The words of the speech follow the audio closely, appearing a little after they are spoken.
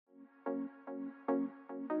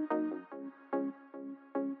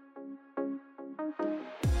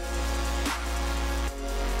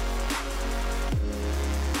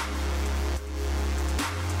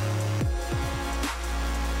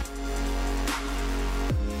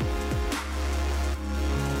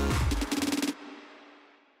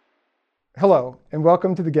Hello, and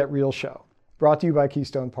welcome to the Get Real Show, brought to you by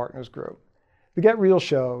Keystone Partners Group. The Get Real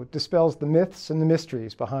Show dispels the myths and the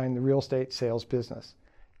mysteries behind the real estate sales business.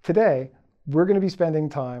 Today, we're going to be spending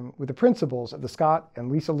time with the principals of the Scott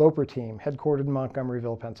and Lisa Loper team headquartered in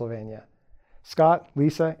Montgomeryville, Pennsylvania. Scott,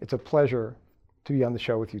 Lisa, it's a pleasure to be on the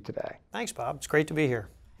show with you today. Thanks, Bob. It's great to be here.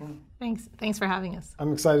 Thanks for having us.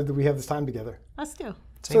 I'm excited that we have this time together. Us too.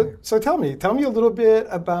 So tell me a little bit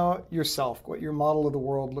about yourself, what your model of the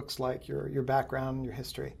world looks like, your background, your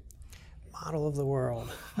history. Model of the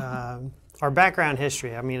world. Our background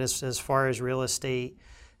history, I mean, as far as real estate,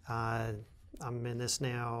 I'm in this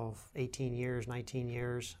now 18 years, 19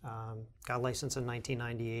 years. Got licensed in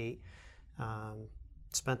 1998.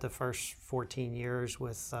 Spent the first 14 years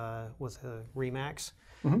with RE/MAX.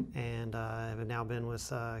 Mm-hmm. And I've now been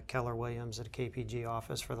with Keller Williams at a KPG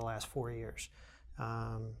office for the last 4 years.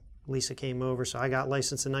 Lisa came over, so I got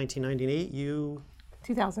licensed in 1998. You?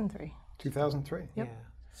 2003. 2003. Yep. Yeah.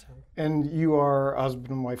 So. And you are a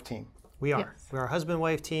husband and wife team. We are. Yes. We are a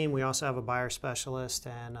husband-wife team. We also have a buyer specialist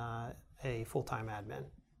and a full-time admin.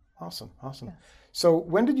 Awesome. Yes. So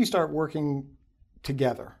when did you start working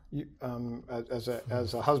together as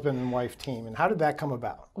a husband and wife team, and how did that come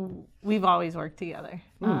about? We've always worked together.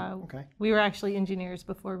 Okay. We were actually engineers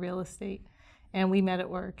before real estate, and we met at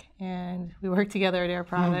work, and we worked together at Air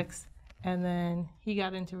Products, and then he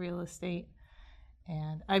got into real estate,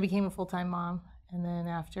 and I became a full-time mom, and then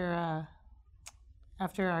after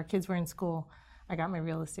our kids were in school, I got my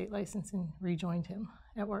real estate license and rejoined him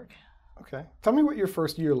at work. Okay. Tell me what your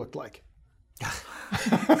first year looked like.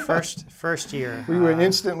 First year. Were you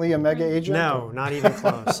instantly a mega agent? No, not even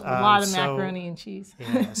close. A lot of macaroni and cheese.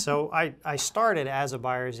 Yeah. So I started as a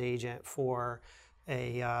buyer's agent for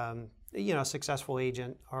a successful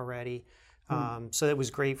agent already. So it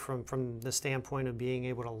was great from the standpoint of being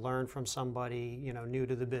able to learn from somebody new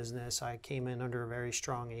to the business. I came in under a very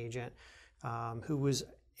strong agent who was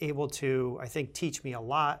able to, I think, teach me a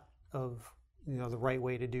lot of the right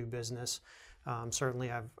way to do business.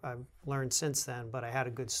 Certainly I've learned since then, but I had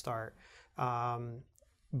a good start.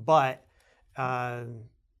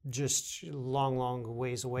 Just long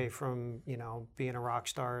ways away from being a rock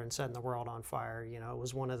star and setting the world on fire. It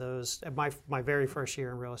was one of those. My very first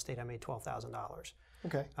year in real estate, I made $12,000.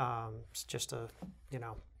 Okay. It's just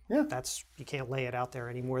Yeah. That's, you can't lay it out there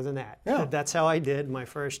any more than that. Yeah. That's how I did my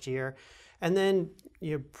first year, and then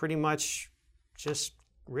you pretty much just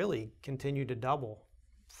really continued to double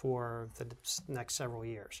for the next several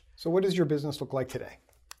years. So what does your business look like today?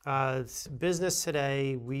 Business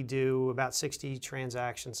today, we do about 60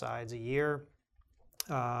 transaction sides a year,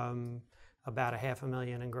 about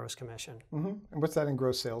 $500,000 in gross commission. Mm-hmm. And what's that in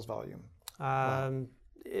gross sales volume?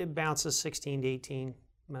 It bounces 16 to 18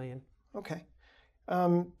 million. Okay.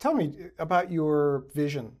 Tell me about your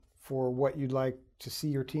vision for what you'd like to see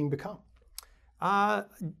your team become. At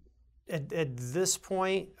this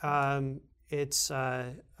point, it's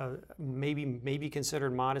maybe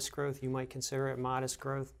considered modest growth. You might consider it modest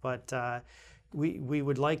growth, but we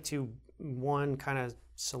would like to, one, kind of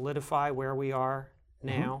solidify where we are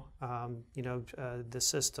now. The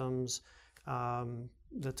systems,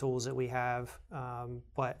 the tools that we have,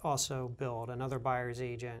 but also build another buyer's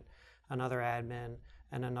agent, another admin,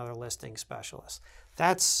 and another listing specialist.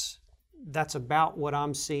 That's about what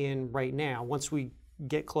I'm seeing right now. Once we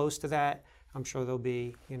get close to that, I'm sure there'll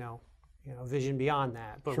be vision beyond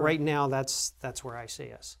that. But Sure. Right now, that's where I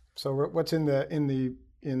see us. So what's in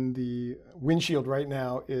the windshield right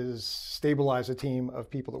now is stabilize a team of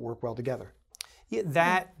people that work well together. Yeah,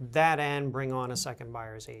 that and bring on a second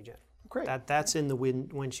buyer's agent. Great. That's in the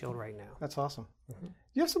windshield right now. That's awesome. Mm-hmm. Do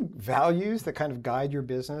you have some values that kind of guide your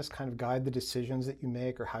business, kind of guide the decisions that you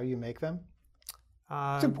make or how you make them?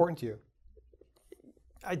 What's important to you?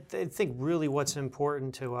 I think really what's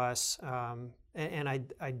important to us, and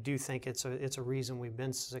I do think it's a reason we've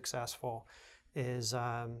been successful, is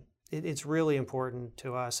it's really important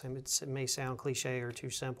to us. And it may sound cliche or too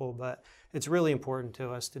simple, but it's really important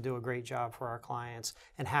to us to do a great job for our clients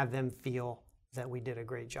and have them feel that we did a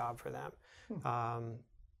great job for them.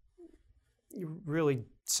 Really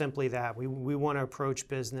simply that. We want to approach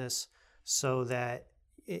business so that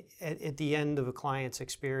at the end of a client's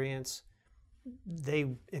experience,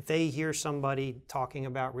 if they hear somebody talking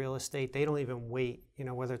about real estate, they don't even wait,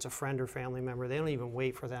 whether it's a friend or family member, they don't even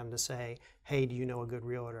wait for them to say, hey, do you know a good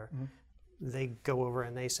realtor? Mm-hmm. They go over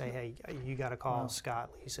and they say, hey, you got to call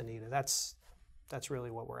Scott, Lisa, Nita. That's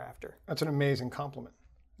really what we're after. That's an amazing compliment,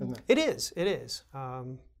 isn't it? It is.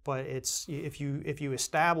 But it's if you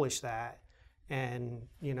establish that and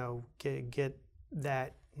get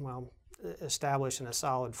that established in a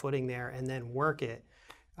solid footing there and then work it,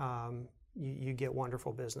 you get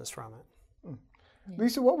wonderful business from it. Yeah.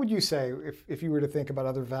 Lisa, what would you say if you were to think about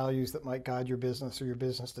other values that might guide your business or your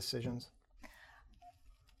business decisions?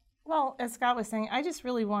 Well, as Scott was saying, I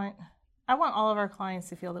want all of our clients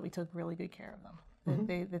to feel that we took really good care of them,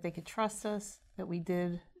 that they could trust us, that we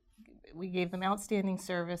gave them outstanding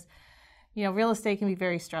service. You know, real estate can be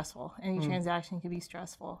very stressful. Any transaction can be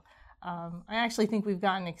stressful. I actually think we've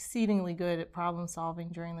gotten exceedingly good at problem solving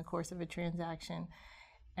during the course of a transaction.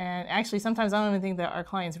 And actually, sometimes I don't even think that our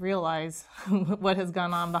clients realize what has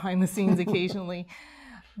gone on behind the scenes occasionally.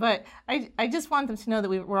 But I just want them to know that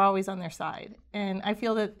we're always on their side. And I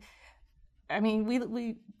feel that, I mean,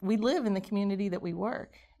 we live in the community that we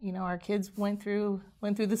work. You know, our kids went through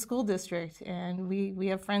the school district, and we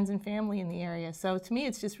have friends and family in the area. So to me,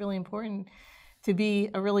 it's just really important to be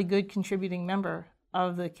a really good contributing member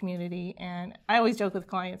of the community. And I always joke with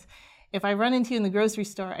clients, if I run into you in the grocery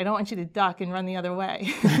store, I don't want you to duck and run the other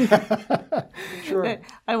way. Sure.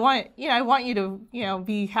 I want you to,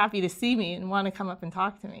 be happy to see me and want to come up and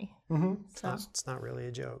talk to me. So it's not really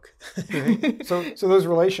a joke. So those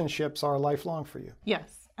relationships are lifelong for you.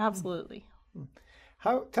 Yes, absolutely.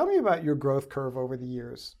 Tell me about your growth curve over the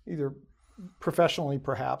years, either professionally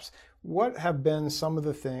perhaps. What have been some of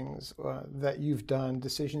the things that you've done,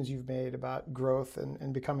 decisions you've made about growth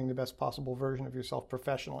and becoming the best possible version of yourself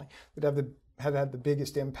professionally that have had the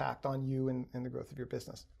biggest impact on you and the growth of your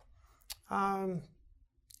business?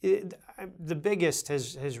 The biggest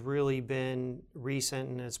has really been recent,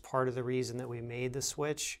 and it's part of the reason that we made the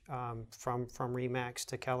switch from RE/MAX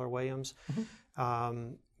to Keller Williams,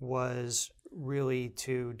 was really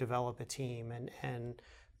to develop a team, and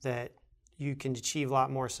that you can achieve a lot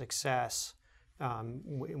more success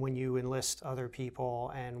when you enlist other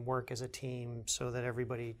people and work as a team so that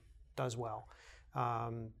everybody does well.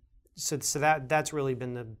 So that's really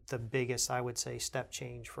been the biggest, I would say, step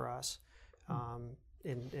change for us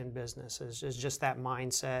in business is just that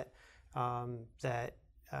mindset that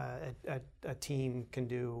a team can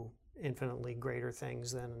do infinitely greater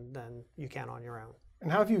things than you can on your own.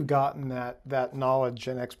 And how have you gotten that knowledge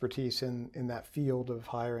and expertise in that field of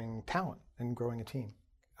hiring talent and growing a team?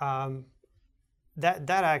 That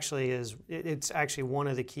actually it's actually one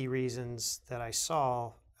of the key reasons that I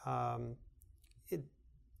saw and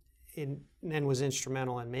was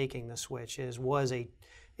instrumental in making the switch was a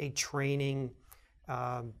training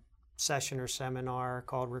session or seminar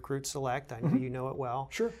called Recruit Select. I know you know it well.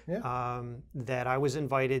 Sure, yeah. That I was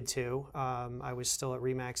invited to. I was still at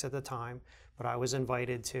RE/MAX at the time, but I was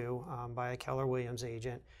invited to by a Keller Williams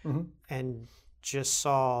agent, and just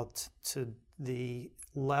saw to the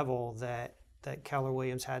level that Keller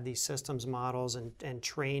Williams had these systems models and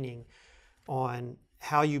training on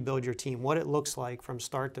how you build your team, what it looks like from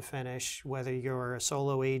start to finish, whether you're a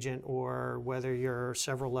solo agent or whether you're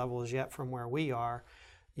several levels yet from where we are,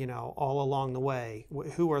 all along the way.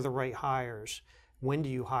 Who are the right hires? When do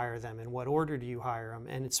you hire them? In what order do you hire them?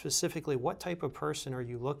 And it's specifically, what type of person are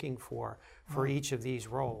you looking for each of these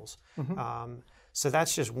roles? So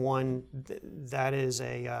that's just one. That is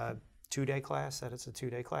a two-day class. It's a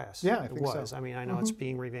two-day class. Yeah, I think so. I mean, I know it's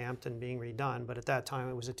being revamped and being redone, but at that time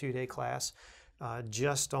it was a two-day class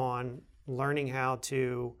just on learning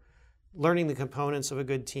the components of a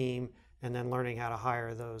good team and then learning how to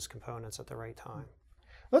hire those components at the right time.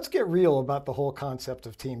 Let's get real about the whole concept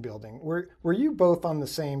of team building. Were you both on the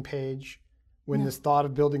same page when this thought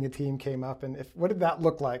of building a team came up, and what did that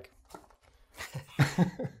look like?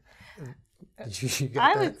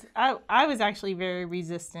 I was actually very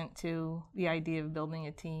resistant to the idea of building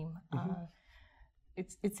a team.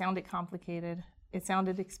 It sounded complicated. It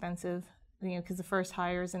sounded expensive, because the first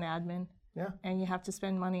hire is an admin. Yeah. And you have to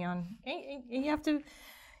spend money on, and you have to.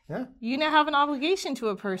 Yeah. You now have an obligation to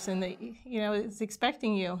a person that is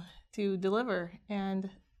expecting you to deliver, and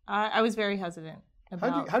I was very hestant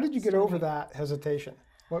about. How did you get over that hesitation?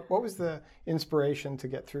 What was the inspiration to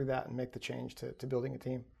get through that and make the change to building a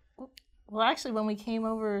team? Well, actually, when we came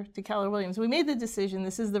over to Keller Williams, we made the decision.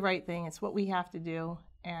 This is the right thing. It's what we have to do,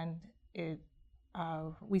 and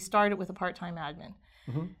we started with a part-time admin,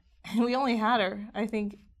 and we only had her, I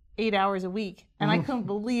think, 8 hours a week, and I couldn't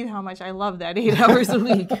believe how much I loved that 8 hours a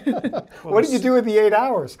week. What did you do with the 8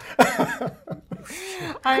 hours?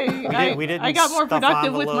 I got more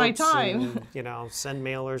productive with my time. And, send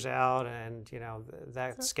mailers out, and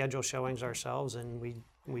that schedule showings ourselves, and we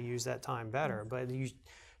use that time better. But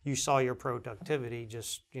you saw your productivity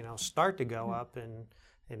just start to go up, and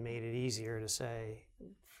it made it easier to say,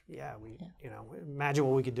 imagine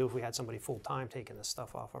what we could do if we had somebody full time taking this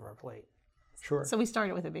stuff off of our plate. Sure. So we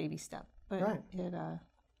started with a baby step, but it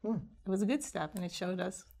was a good step, and it showed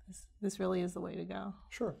us this really is the way to go.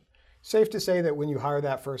 Sure. Safe to say that when you hire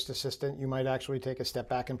that first assistant, you might actually take a step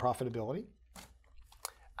back in profitability?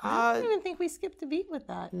 I don't even think we skipped a beat with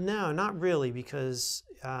that. No, not really, because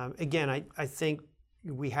again, I think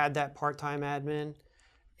we had that part-time admin,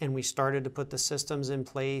 and we started to put the systems in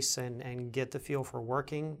place and get the feel for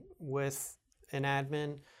working with an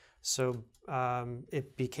admin. So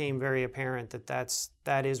it became very apparent that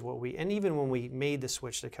that is what we, and even when we made the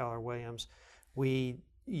switch to Keller Williams, we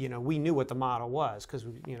knew what the model was, because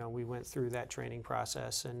we went through that training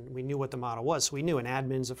process and we knew what the model was. So we knew an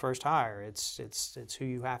admin's the first hire. It's who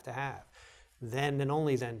you have to have. Then and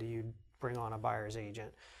only then do you bring on a buyer's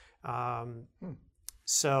agent.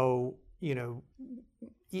 So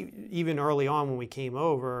even early on when we came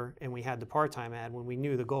over and we had the part-time ad, when we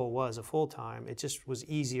knew the goal was a full-time, it just was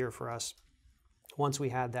easier for us once we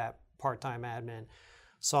had that part-time admin,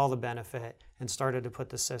 saw the benefit, and started to put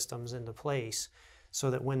the systems into place, so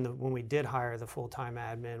that when we did hire the full-time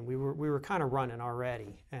admin, we were kind of running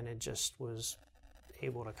already, and it just was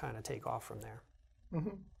able to kind of take off from there.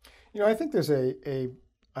 Mm-hmm. I think there's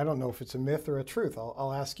I don't know if it's a myth or a truth,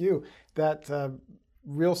 I'll ask you, that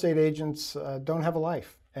real estate agents don't have a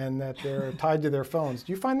life and that they're tied to their phones.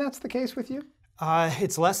 Do you find that's the case with you?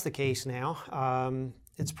 It's less the case now.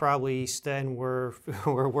 It's probably, and we're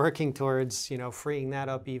working towards freeing that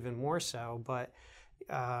up even more so. But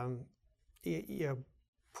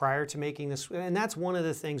prior to making this, and that's one of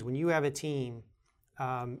the things when you have a team,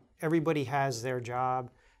 everybody has their job,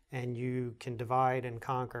 and you can divide and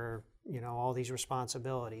conquer all these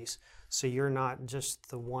responsibilities. So you're not just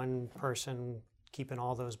the one person keeping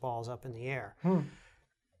all those balls up in the air.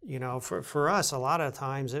 For us, a lot of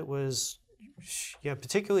times it was,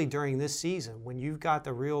 particularly during this season, when you've got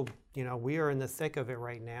the real, we are in the thick of it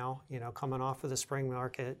right now, coming off of the spring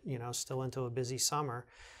market, still into a busy summer,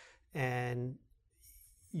 and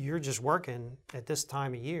you're just working at this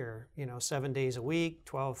time of year, 7 days a week,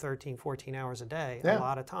 12, 13, 14 hours a day, a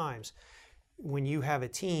lot of times. When you have a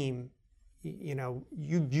team,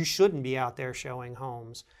 you shouldn't be out there showing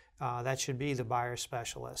homes. That should be the buyer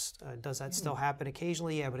specialist. Does that still happen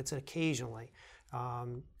occasionally? Yeah, but it's occasionally.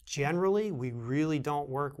 Generally, we really don't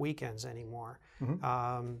work weekends anymore.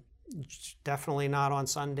 Definitely not on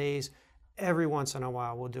Sundays. Every once in a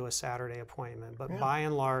while, we'll do a Saturday appointment. But by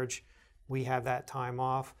and large, we have that time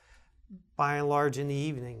off. By and large, in the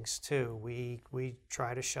evenings, too. We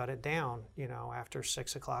try to shut it down, after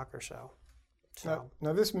 6 o'clock or so.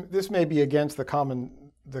 Now this may be against the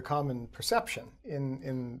common perception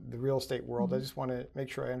in the real estate world. I just want to make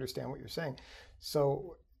sure I understand what you're saying.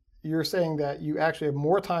 So you're saying that you actually have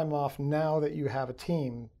more time off now that you have a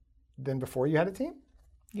team than before you had a team?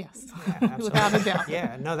 Yes, yeah, without a doubt.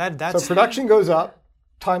 Yeah, no, that's... So production goes up,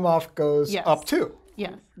 time off goes up too.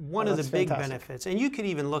 Yes. One of the big benefits, and you could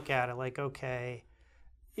even look at it like, okay,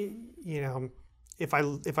 if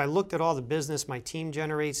I looked at all the business my team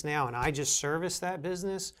generates now and I just service that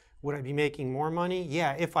business, would I be making more money?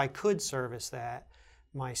 Yeah, if I could service that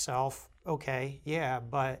myself, okay, yeah,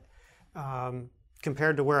 but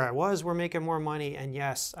compared to where I was, we're making more money, and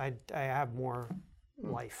yes, I have more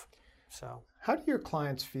life. So, how do your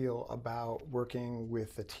clients feel about working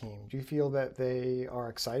with the team? Do you feel that they are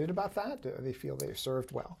excited about that? Do they feel they're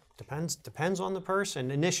served well? Depends on the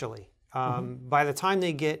person initially. By the time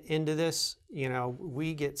they get into this,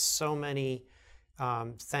 we get so many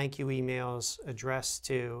thank you emails addressed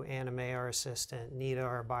to Anna May, our assistant, Nita,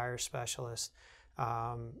 our buyer specialist,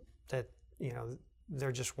 that,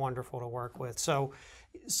 they're just wonderful to work with. So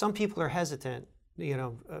some people are hesitant,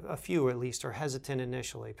 a few at least are hesitant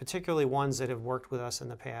initially, particularly ones that have worked with us in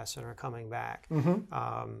the past and are coming back.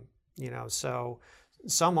 So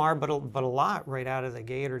some are, but a lot right out of the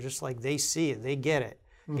gate are just like, they see it, they get it.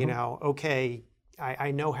 Okay,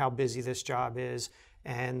 I know how busy this job is,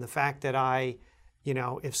 and the fact that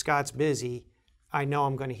if Scott's busy, I know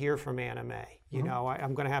I'm going to hear from Anna May.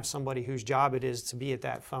 I'm going to have somebody whose job it is to be at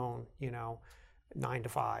that phone, 9 to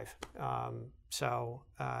 5. So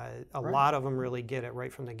a lot of them really get it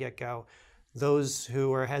right from the get-go. Those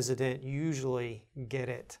who are hesitant usually get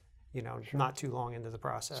it, not too long into the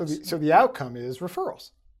process. So the outcome is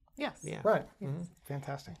referrals. Yes. Yeah. Right.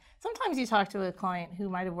 Fantastic. Sometimes you talk to a client who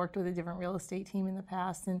might have worked with a different real estate team in the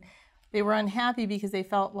past, and they were unhappy because they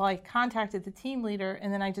felt, well, I contacted the team leader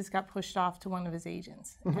and then I just got pushed off to one of his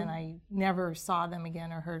agents, and I never saw them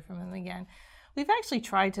again or heard from them again. We've actually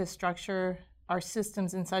tried to structure our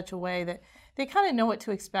systems in such a way that they kind of know what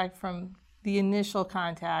to expect from the initial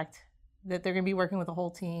contact, that they're going to be working with the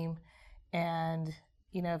whole team, and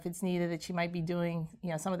if it's needed, that she might be doing,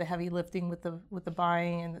 some of the heavy lifting with the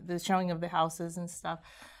buying and the showing of the houses and stuff.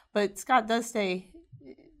 But Scott does say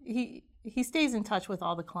he stays in touch with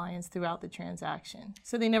all the clients throughout the transaction.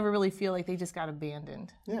 So they never really feel like they just got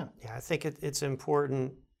abandoned. Yeah. Yeah, I think it's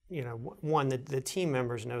important, one, the team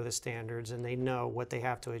members know the standards and they know what they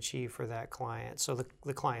have to achieve for that client. So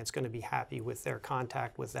the client's going to be happy with their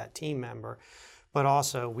contact with that team member. But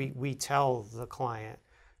also we tell the client,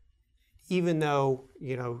 even though,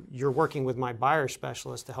 you're working with my buyer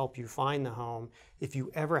specialist to help you find the home, if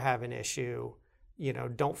you ever have an issue,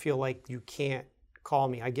 don't feel like you can't call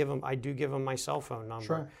me. I do give them my cell phone number.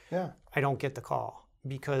 Sure. Yeah. I don't get the call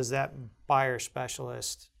because that buyer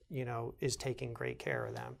specialist, is taking great care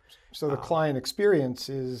of them. So the client experience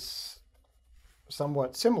is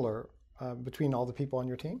somewhat similar between all the people on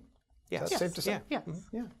your team? Yes. Is that safe to say? Yes.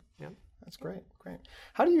 Yeah. Yeah. That's great. Great.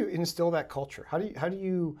 How do you instill that culture? How do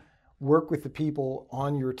you work with the people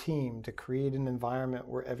on your team to create an environment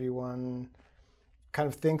where everyone kind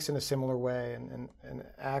of thinks in a similar way and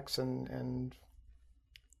acts and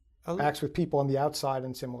acts with people on the outside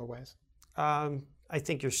in similar ways? I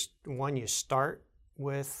think you start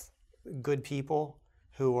with good people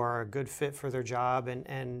who are a good fit for their job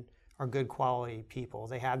and are good quality people.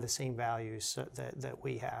 They have the same values that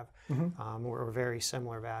we have. Mm-hmm. We're very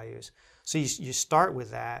similar values. So you start with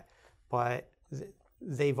that, but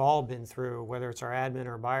they've all been through, whether it's our admin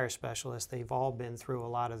or buyer specialist, they've all been through a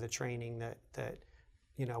lot of the training that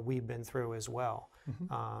we've been through as well.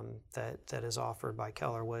 Mm-hmm. That is offered by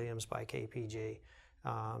Keller Williams, by KPG.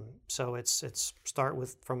 So it's start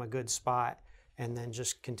from a good spot and then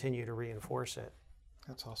just continue to reinforce it.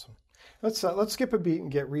 That's awesome. Let's skip a beat and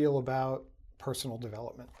get real about personal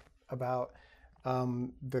development, about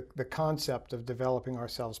the concept of developing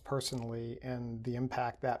ourselves personally and the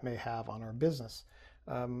impact that may have on our business.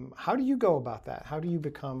 How do you go about that? How do you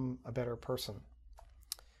become a better person?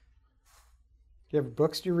 Do you have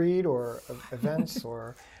books you read or events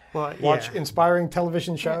or watch inspiring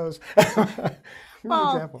television shows? Well,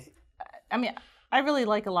 an example. I mean, I really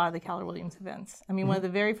like a lot of the Keller Williams events. I mean, one of the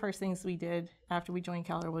very first things we did after we joined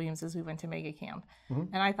Keller Williams is we went to Mega Camp.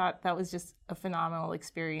 Mm-hmm. And I thought that was just a phenomenal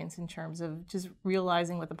experience in terms of just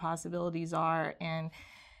realizing what the possibilities are. And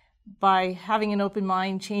by having an open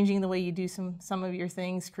mind, changing the way you do some of your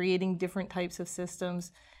things, creating different types of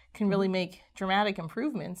systems can really make dramatic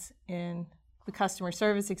improvements in the customer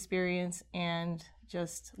service experience and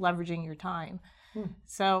just leveraging your time.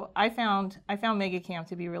 So I found Mega Camp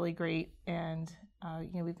to be really great, and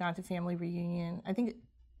we've gone to family reunion. I think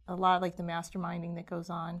a lot like the masterminding that goes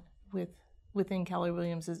on within Keller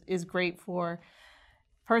Williams is great for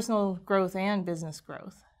personal growth and business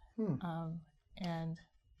growth. And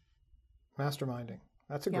masterminding,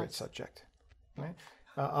 that's a great subject, right?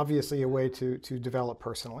 Obviously a way to develop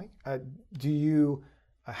personally. Do you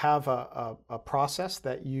have a process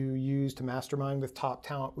that you use to mastermind with top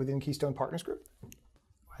talent within Keystone Partners Group?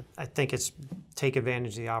 I think it's take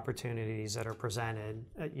advantage of the opportunities that are presented,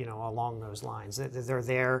 along those lines. They're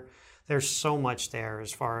there. There's so much there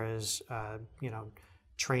as far as,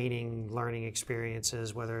 training, learning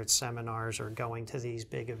experiences, whether it's seminars or going to these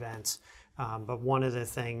big events. But one of the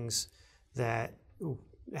things that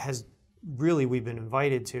we've been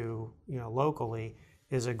invited to, locally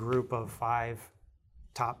is a group of 5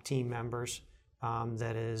 top team members.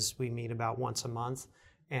 We meet about once a month.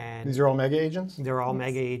 And these are all mega agents? They're all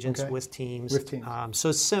mega agents with teams. So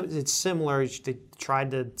it's similar. They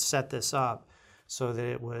tried to set this up so that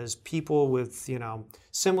it was people with,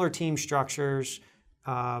 similar team structures.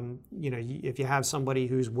 If you have somebody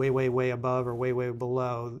who's way above or way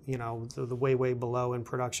below, the way below in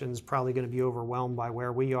production is probably going to be overwhelmed by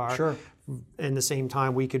where we are. Sure. In the same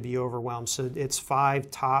time, we could be overwhelmed. So it's 5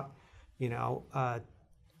 top,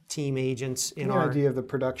 team agents in our idea of the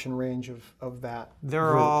production range of that.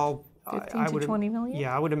 They're group. all 15 to 20 million.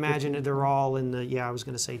 Yeah, I would imagine that they're all in the I was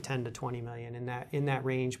going to say 10 to 20 million in that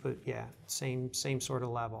range, but same sort of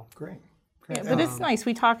level. Great. Yeah, but it's nice.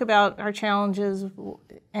 We talk about our challenges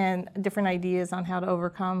and different ideas on how to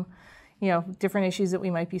overcome, different issues that we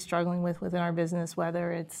might be struggling with within our business,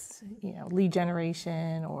 whether it's lead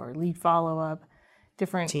generation or lead follow-up,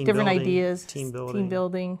 different ideas, team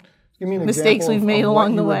building. Give me an mistakes example we've made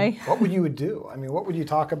along the way. What would you do? I mean, what would you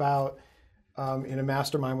talk about in a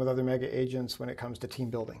mastermind with other mega agents when it comes to team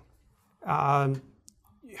building?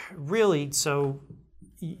 Really, so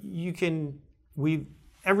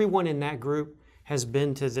everyone in that group has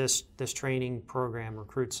been to this training program,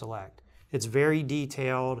 Recruit Select. It's very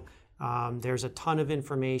detailed. There's a ton of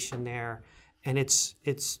information there, and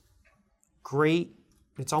it's great.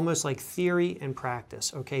 It's almost like theory and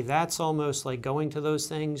practice. Okay, that's almost like going to those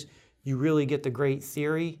things. You really get the great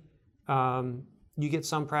theory. You get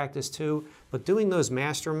some practice too, but doing those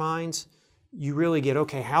masterminds, you really get,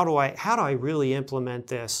 okay, how do I really implement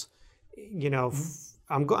this?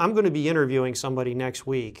 I'm going to be interviewing somebody next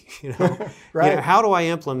week. Right. How do I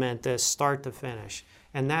implement this start to finish?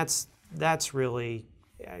 And that's really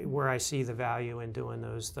where I see the value in doing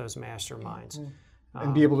those masterminds.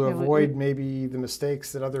 And be able to avoid maybe the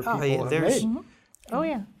mistakes that other people have made. Oh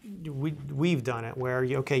yeah. We've done it where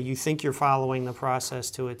you think you're following the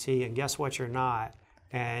process to a T, and guess what, you're not,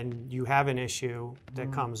 and you have an issue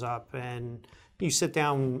that comes up, and you sit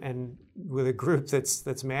down and with a group that's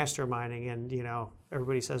masterminding, and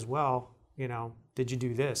everybody says, well, did you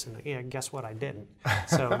do this? And yeah, guess what, I didn't.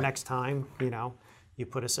 So next time, you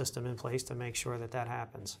put a system in place to make sure that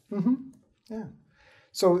happens. Yeah.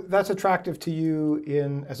 So that's attractive to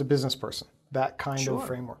you as a business person, that kind of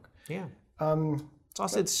framework. Yeah.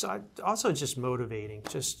 It's also just motivating,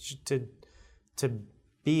 just to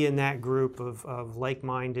be in that group of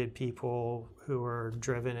like-minded people who are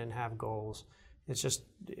driven and have goals. It's just,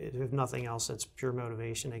 if nothing else, it's pure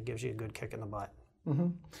motivation. It gives you a good kick in the butt.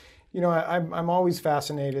 I'm always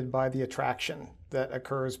fascinated by the attraction that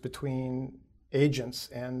occurs between agents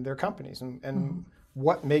and their companies, and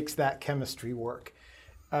what makes that chemistry work.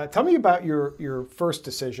 Tell me about your first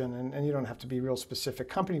decision, and you don't have to be real specific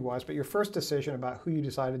company-wise, but your first decision about who you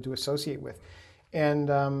decided to associate with. And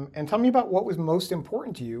tell me about what was most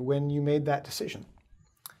important to you when you made that decision.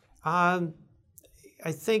 I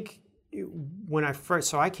think when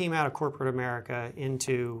I came out of corporate America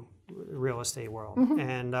into the real estate world,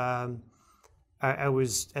 and I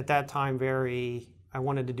was at that time I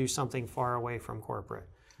wanted to do something far away from corporate.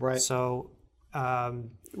 Right. So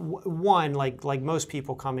one, like most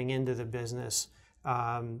people coming into the business,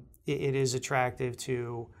 it is attractive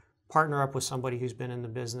to partner up with somebody who's been in the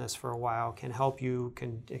business for a while, can help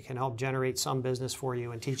generate some business for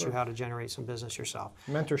you and teach you how to generate some business yourself.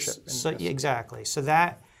 Mentorship. So exactly. So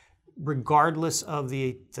that, regardless of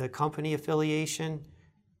the company affiliation,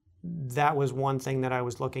 that was one thing that I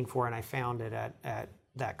was looking for, and I found it at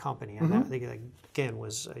that company. And that, again,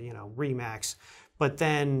 was RE/MAX. But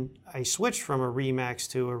then I switched from a RE/MAX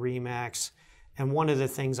to a RE/MAX, and one of the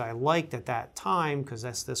things I liked at that time, because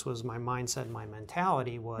this was my mindset and my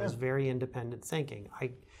mentality, was very independent thinking.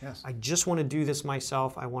 I just want to do this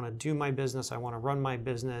myself. I want to do my business. I want to run my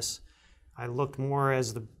business. I looked more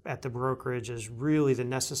at the brokerage as really the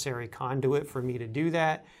necessary conduit for me to do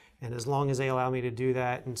that. And as long as they allow me to do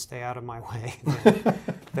that and stay out of my way,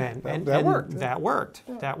 then that worked. That worked.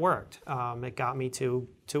 Yeah. That worked. It got me to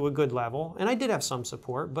a good level, and I did have some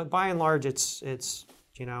support. But by and large, it's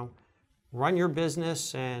run your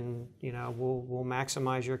business, and we'll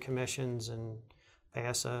maximize your commissions and pay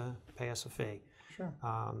us a fee.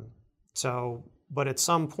 Sure. But at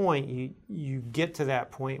some point, you get to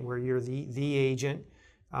that point where you're the agent.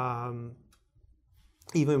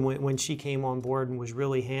 Even when she came on board and was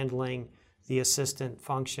really handling the assistant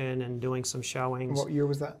function and doing some showings. What year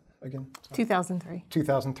was that again? 2003.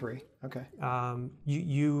 2003. Okay.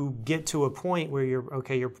 You get to a point where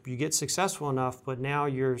you get successful enough, but now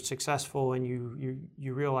you're successful and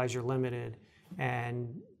you realize you're limited,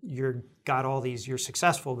 and you're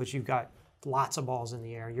successful, but you've got lots of balls in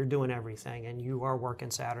the air. You're doing everything, and you are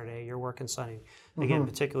working Saturday, you're working Sunday. Again,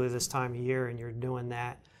 particularly this time of year, and you're doing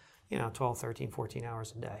that 12, 13, 14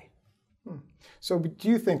 hours a day. So do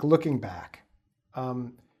you think, looking back,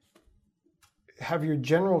 have your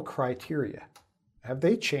general criteria, have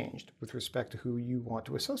they changed with respect to who you want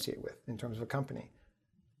to associate with in terms of a company?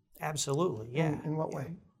 Absolutely, yeah. In what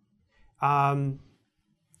way?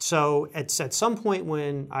 So at some point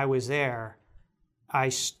when I was there,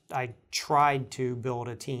 I tried to build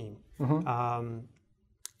a team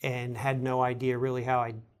and had no idea really how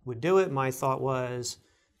I would do it. My thought was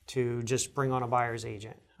to just bring on a buyer's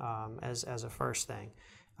agent as a first thing.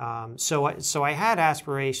 So I had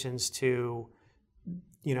aspirations to,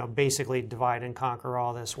 basically divide and conquer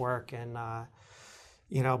all this work, and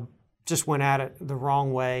just went at it the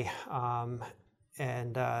wrong way.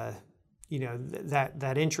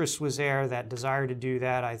 That interest was there, that desire to do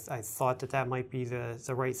that. I thought that might be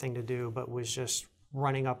the right thing to do, but was just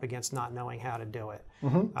running up against not knowing how to do it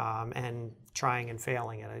and trying and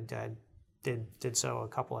failing it. I did so a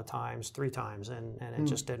couple of times, 3 times, and it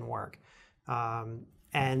just didn't work.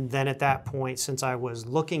 And then at that point, since I was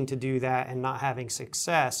looking to do that and not having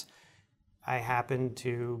success, I happened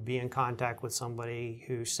to be in contact with somebody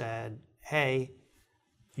who said, hey,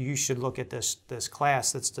 you should look at this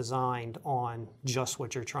class that's designed on just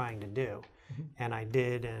what you're trying to do. And I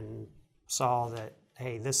did, and saw that,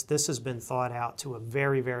 hey, this has been thought out to a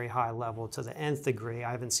very, very high level, to the nth degree.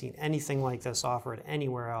 I haven't seen anything like this offered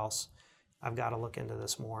anywhere else. I've got to look into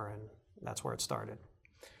this more, and that's where it started.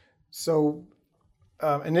 So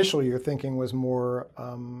initially your thinking was more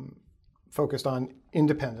focused on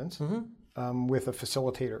independence with a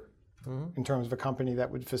facilitator in terms of a company that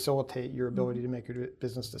would facilitate your ability to make your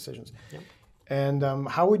business decisions. Yep. And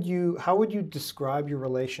how would you describe your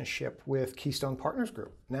relationship with Keystone Partners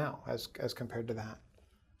Group now as compared to that?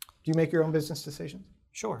 Do you make your own business decisions?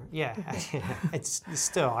 Sure, yeah. It's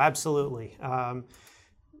still, absolutely.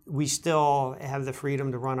 We still have the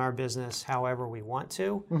freedom to run our business however we want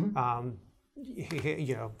to,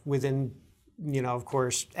 within, of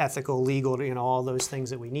course, ethical, legal, all those things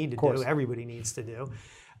that we need to do, everybody needs to do.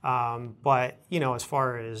 But, as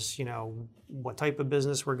far as, what type of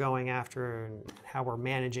business we're going after and how we're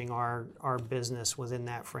managing our business within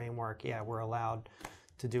that framework, yeah, we're allowed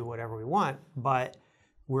to do whatever we want. But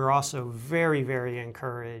we're also very, very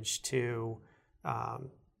encouraged to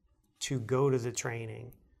go to the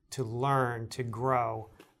training, to learn, to grow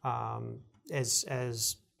as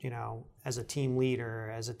a team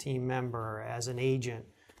leader, as a team member, as an agent.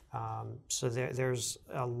 So there's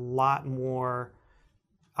a lot more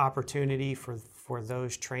opportunity for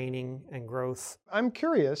those training and growth. I'm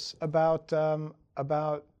curious about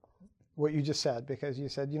what you just said, because you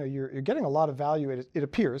said you're getting a lot of value. It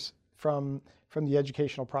appears from the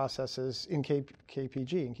educational processes in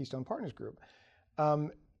KPG and Keystone Partners Group.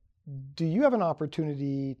 Do you have an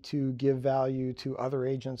opportunity to give value to other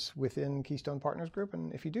agents within Keystone Partners Group?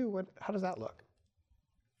 And if you do, how does that look?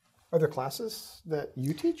 Are there classes that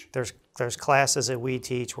you teach? There's classes that we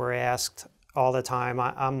teach. We're asked all the time.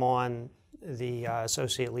 I'm on the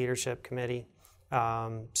Associate Leadership Committee.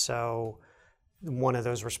 So one of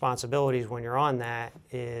those responsibilities when you're on that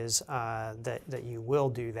is that you will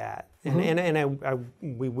do that. And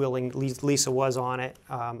we will, Lisa was on it.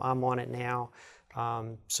 I'm on it now.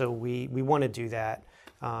 So we want to do that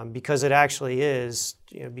because it actually is,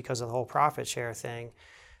 because of the whole profit share thing,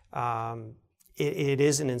 it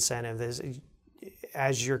is an incentive.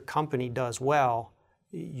 As your company does well,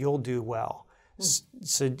 you'll do well.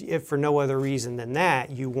 So if for no other reason than that,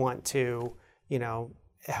 you want to,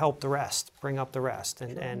 help the rest, bring up the rest.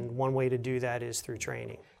 And one way to do that is through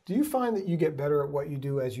training. Do you find that you get better at what you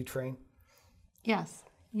do as you train? Yes.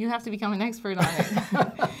 You have to become an expert on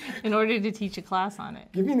it in order to teach a class on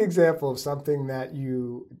it. Give me an example of something that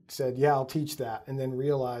you said, yeah, I'll teach that, and then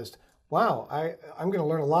realized, wow, I'm going to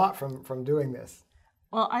learn a lot from doing this.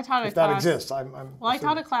 Well, I taught if that exists. I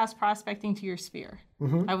taught a class, prospecting to your sphere.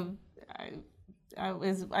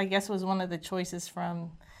 I guess was one of the choices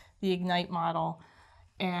from the Ignite model,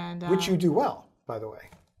 and which you do well, by the way.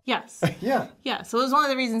 Yes. Yeah. Yeah. So it was one of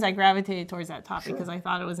the reasons I gravitated towards that topic, because I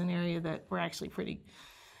thought it was an area that we're actually pretty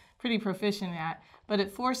proficient at. But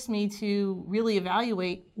it forced me to really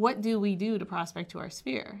evaluate what do we do to prospect to our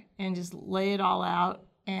sphere, and just lay it all out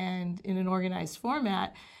and in an organized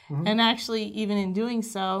format. And actually, even in doing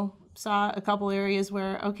so, saw a couple areas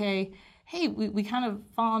where, okay, hey, we kind of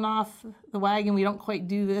fallen off the wagon. We don't quite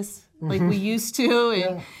do this like we used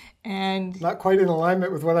to. And not quite in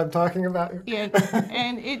alignment with what I'm talking about. Yeah,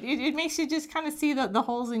 and it makes you just kind of see the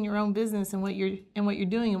holes in your own business and what you're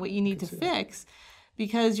doing and what you need to fix,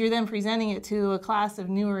 because you're then presenting it to a class of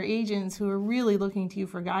newer agents who are really looking to you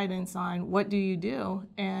for guidance on what do you do,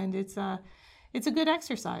 and it's a good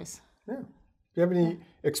exercise. Yeah. Do you have any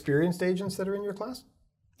experienced agents that are in your class?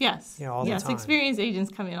 Yes. Yeah, all the time. Experienced agents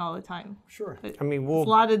come in all the time. Sure. But I mean, a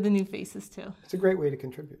lot of the new faces too. It's a great way to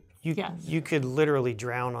contribute. You could literally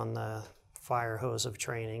drown on the fire hose of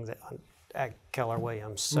training at Keller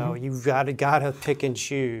Williams. So you've got to pick and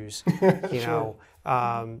choose, know.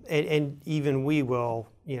 And even we will,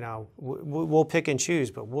 we'll pick and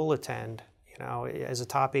choose, but we'll attend. As a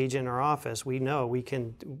top agent in our office, we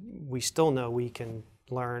still know we can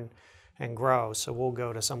learn and grow. So we'll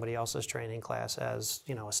go to somebody else's training class as,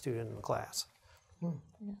 a student in the class.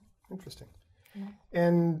 Interesting. Yeah.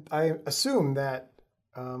 And I assume that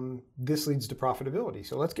this leads to profitability.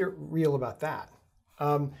 So let's get real about that.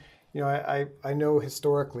 I know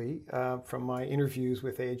historically from my interviews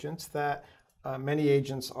with agents that many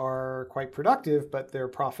agents are quite productive, but their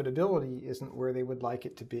profitability isn't where they would like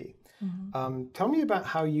it to be. Tell me about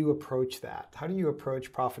how you approach that. How do you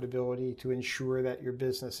approach profitability to ensure that your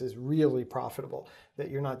business is really profitable, that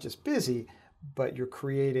you're not just busy, but you're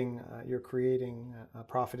creating a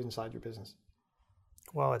profit inside your business?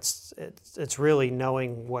 Well, it's really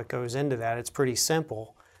knowing what goes into that. It's pretty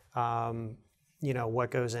simple,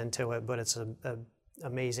 what goes into it, but it's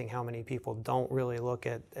amazing how many people don't really look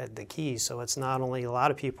at the keys. So it's not only a lot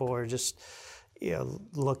of people are just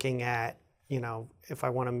looking at, if I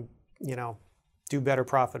want to, do better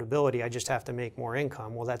profitability, I just have to make more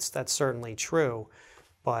income. Well, that's certainly true,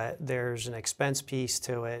 but there's an expense piece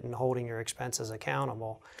to it and holding your expenses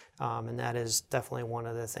accountable. And that is definitely one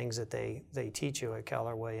of the things that they teach you at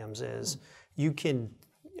Keller Williams is you can,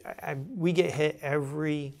 we get hit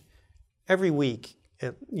every week,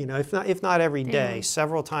 if not every day,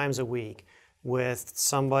 several times a week with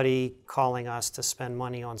somebody calling us to spend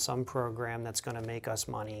money on some program that's going to make us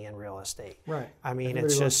money in real estate. Right. I mean,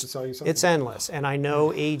 Everybody it's wants to just, sell you something. it's endless. And I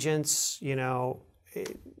know agents,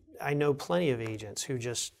 I know plenty of agents who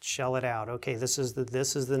just shell it out. Okay, this is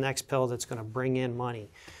the next pill that's going to bring in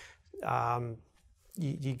money.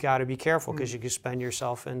 You got to be careful because you can spend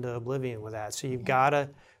yourself into oblivion with that. So you've got to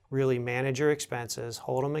really manage your expenses,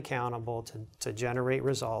 hold them accountable to generate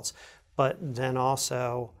results, but then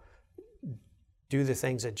also do the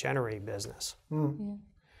things that generate business. Yeah. And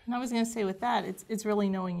I was going to say with that, it's really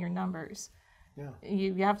knowing your numbers. Yeah.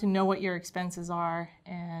 You have to know what your expenses are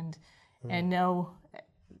and know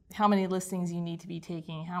how many listings you need to be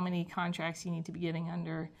taking, how many contracts you need to be getting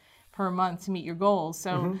under per month to meet your goals.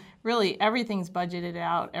 So really everything's budgeted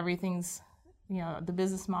out, everything's, the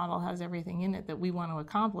business model has everything in it that we want to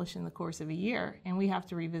accomplish in the course of a year. And we have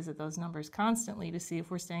to revisit those numbers constantly to see if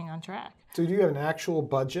we're staying on track. So do you have an actual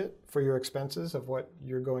budget for your expenses of what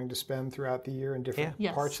you're going to spend throughout the year in different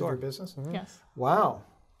parts of your business? Yes. Wow.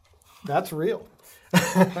 That's real.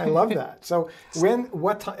 I love that. So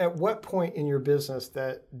at what point in your business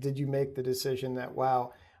did you make the decision that,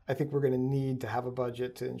 wow, I think we're going to need to have a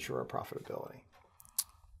budget to ensure profitability?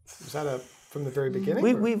 Was that from the very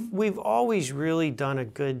beginning? We've always really done a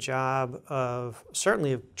good job of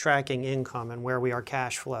certainly of tracking income and where we are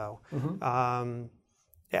cash flow.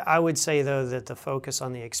 I would say though that the focus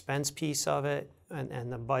on the expense piece of it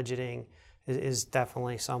and the budgeting is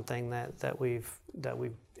definitely something that we've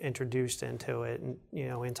introduced into it and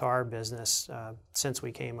into our business since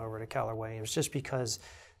we came over to Keller Williams, just because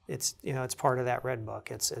it's part of that red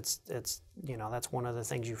book. It's that's one of the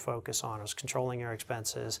things you focus on is controlling your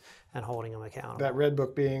expenses and holding them accountable. That red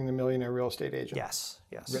book being The Millionaire Real Estate Agent. Yes.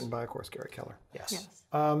 Written by, of course, Gary Keller. Yes.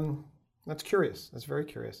 That's curious. That's very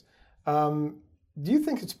curious. Do you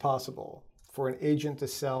think it's possible for an agent to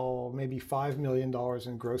sell maybe $5 million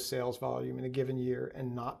in gross sales volume in a given year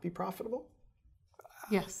and not be profitable?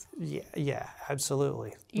 Yes. Yeah,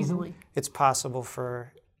 absolutely. Easily. It's possible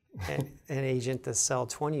for an agent to sell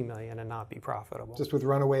 $20 million and not be profitable. Just with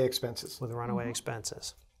runaway expenses? With runaway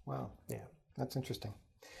expenses. Wow. Yeah. That's interesting.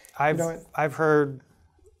 I've heard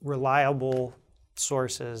reliable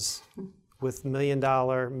sources with million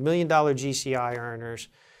dollar GCI earners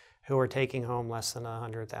who are taking home less than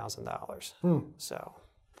 $100,000. So.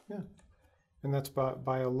 Yeah. And that's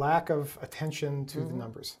by a lack of attention to the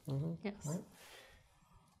numbers. Yes. Right?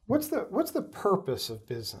 What's the purpose of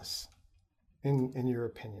business, in your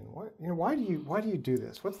opinion? Why do you do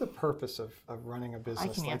this? What's the purpose of running a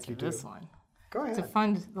business I can like answer you do? this one. Go ahead. To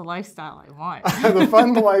fund the lifestyle I want.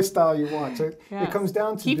 Fund the lifestyle you want. So Yes. it comes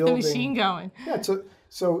down to keep building the machine going. Yeah.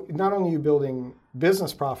 So not only are you building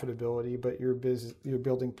business profitability, but you're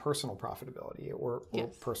building personal profitability or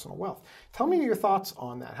personal wealth. Tell me your thoughts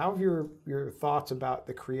on that. How have your thoughts about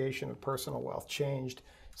the creation of personal wealth changed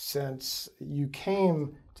since you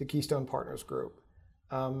came to Keystone Partners Group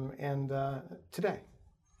and today?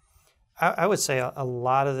 I would say a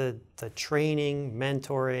lot of the training,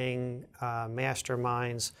 mentoring,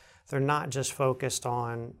 masterminds, they're not just focused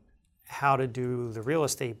on how to do the real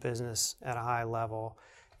estate business at a high level.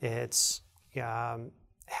 It's a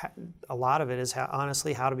lot of it is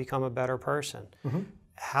honestly how to become a better person,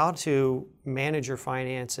 how to manage your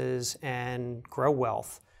finances and grow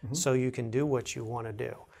wealth so you can do what you want to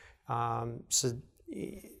do. So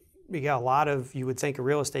you got a lot of, you would think a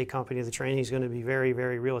real estate company, the training is going to be very,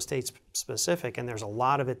 very real estate specific, and there's a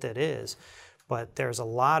lot of it that is, but there's a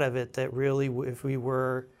lot of it that really, if we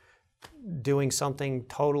were doing something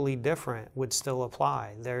totally different, would still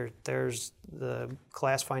apply. There's the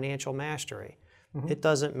class financial mastery. It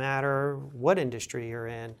doesn't matter what industry you're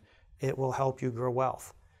in, it will help you grow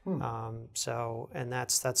wealth. And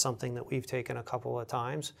that's something that we've taken a couple of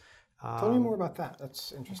times. Tell me more about that.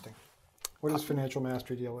 That's interesting. What does financial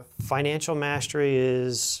mastery deal with? Financial mastery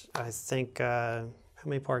is, I think, how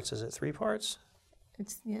many parts is it? 3 parts?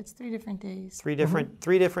 It's 3 different days. Three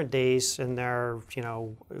different days, and they're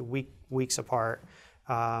weeks apart.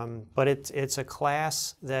 But it's a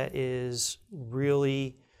class that is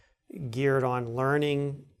really geared on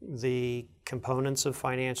learning the components of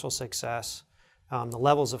financial success, the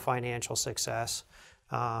levels of financial success,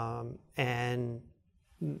 and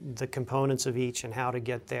the components of each and how to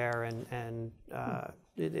get there, and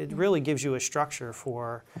it really gives you a structure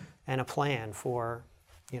for and a plan for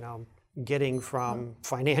getting from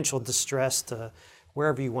financial distress to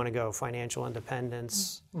wherever you want to go, financial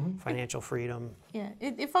independence, financial freedom. Yeah,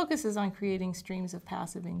 it focuses on creating streams of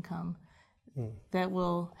passive income that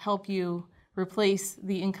will help you replace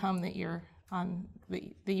the income that you're on,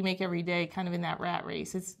 that you make every day, kind of in that rat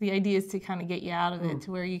race. The idea is to kind of get you out of it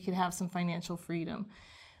to where you could have some financial freedom,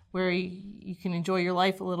 where you can enjoy your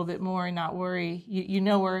life a little bit more and not worry. You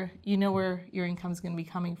know where your income is going to be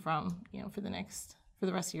coming from, for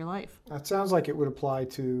the rest of your life. That sounds like it would apply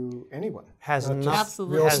to anyone.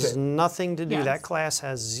 Absolutely. Has nothing to do. Yes. That class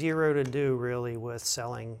has zero to do really with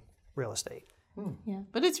selling real estate. Yeah,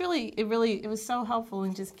 but it was so helpful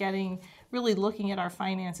in just really looking at our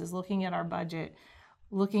finances, looking at our budget,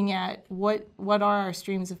 looking at what are our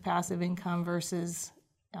streams of passive income versus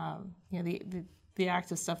the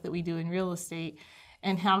active stuff that we do in real estate,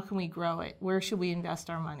 and how can we grow it? Where should we invest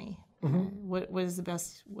our money? What's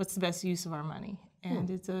the best use of our money? And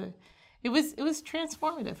it was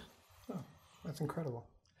transformative. Oh, that's incredible.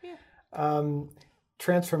 Yeah.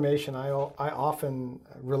 Transformation, I often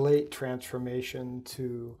relate transformation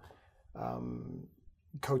to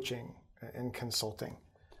coaching and consulting.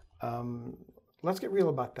 Let's get real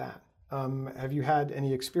about that. Have you had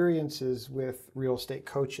any experiences with real estate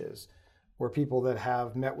coaches or people that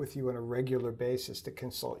have met with you on a regular basis to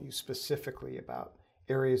consult you specifically about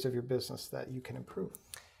areas of your business that you can improve?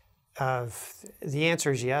 The answer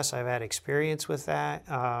is yes. I've had experience with that.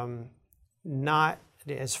 Not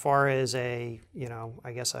as far as I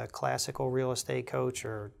guess a classical real estate coach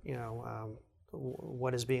or,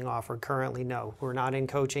 what is being offered currently. No, we're not in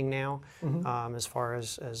coaching now. As far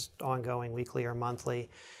as ongoing weekly or monthly,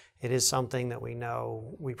 it is something that we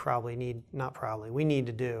know we we need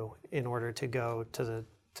to do in order to go to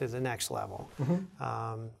the next level.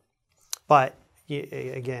 But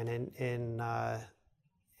again,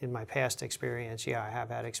 in my past experience, I have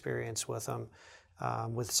had experience with them,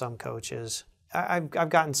 with some coaches. I've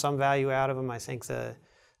gotten some value out of them. I think the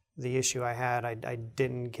issue I had, I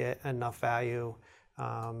didn't get enough value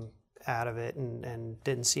out of it and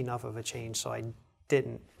didn't see enough of a change, so I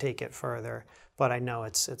didn't take it further. But I know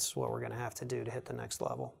it's what we're going to have to do to hit the next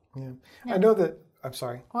level. Yeah. I know that. I'm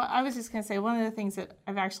sorry. Well, I was just going to say, one of the things that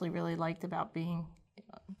I've actually really liked about being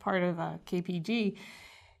part of KPG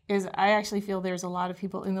is I actually feel there's a lot of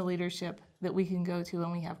people in the leadership that we can go to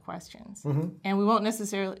when we have questions. And you wouldn't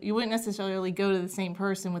necessarily go to the same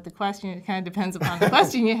person with the question. It kind of depends upon the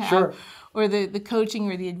question you have, Sure. or the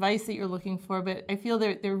coaching or the advice that you're looking for. But I feel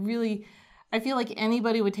I feel like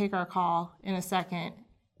anybody would take our call in a second,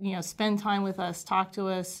 spend time with us, talk to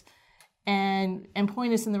us, and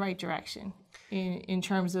point us in the right direction in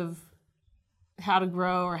terms of how to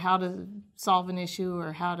grow or how to solve an issue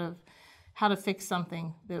or how to fix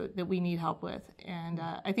something that we need help with. And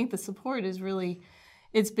I think the support is really,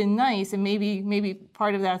 it's been nice, and maybe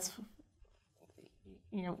part of that's,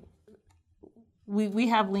 we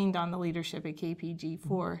have leaned on the leadership at KPG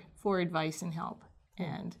for advice and help,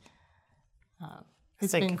 and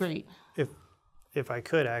it's been great. If I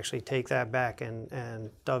could actually take that back and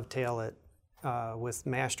dovetail it with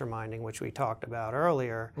masterminding, which we talked about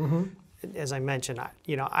earlier. As I mentioned,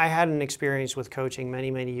 I had an experience with coaching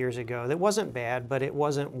many, many years ago that wasn't bad, but it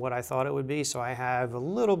wasn't what I thought it would be. So I have a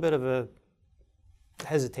little bit of a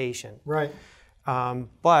hesitation. Right.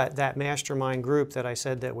 But that mastermind group that I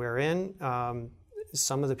said that we're in,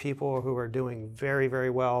 some of the people who are doing very,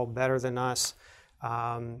 very well, better than us,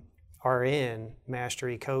 are in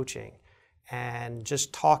mastery coaching. And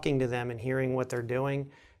just talking to them and hearing what they're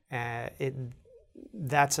doing,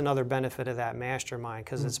 that's another benefit of that mastermind,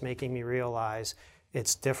 because it's making me realize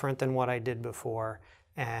it's different than what I did before,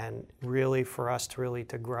 and really for us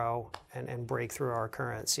to grow and break through our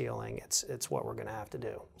current ceiling, it's what we're going to have to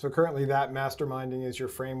do. So currently that masterminding is your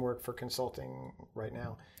framework for consulting right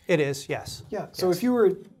now? It is, yes. Yeah, so if you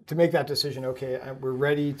were to make that decision, okay, we're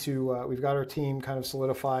ready to, we've got our team kind of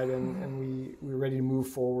solidified and we're ready to move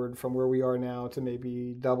forward from where we are now to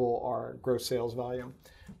maybe double our gross sales volume.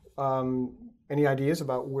 Any ideas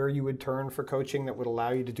about where you would turn for coaching that would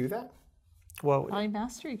allow you to do that? Well, probably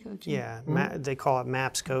mastery coaching. Yeah, they call it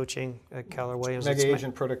MAPS coaching at Keller Williams. Mega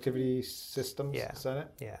Agent Productivity Systems, is that it?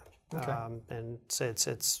 Yeah. Okay. And so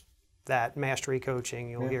it's that mastery coaching,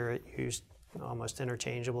 you'll hear it used almost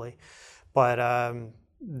interchangeably. But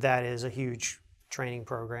that is a huge training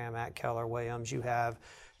program at Keller Williams. You have,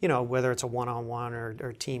 whether it's a one-on-one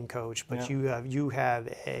or team coach, but you have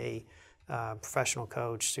a professional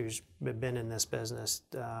coach who's been in this business,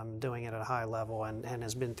 doing it at a high level and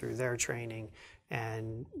has been through their training,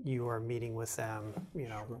 and you are meeting with them,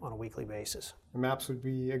 on a weekly basis. The MAPS would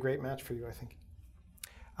be a great match for you, I think.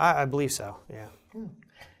 I believe so, yeah.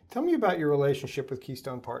 Tell me about your relationship with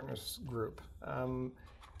Keystone Partners Group.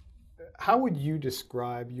 How would you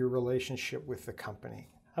describe your relationship with the company?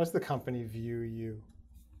 How does the company view you?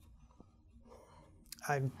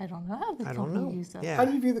 I don't know how the I don't company know. views that. Yeah. How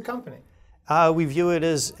do you view the company? We view it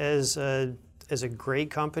as a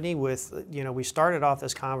great company with, we started off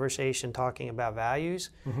this conversation talking about values,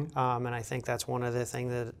 and I think that's one of the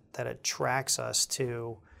things that attracts us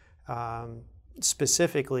to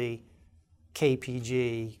specifically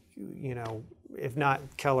KPG, if not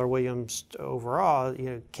Keller Williams overall,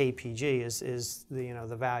 KPG is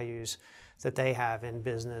the values that they have in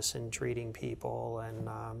business and treating people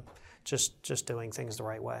and just doing things the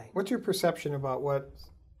right way. What's your perception about what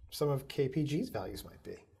some of KPG's values might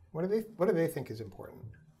be? What do they think is important?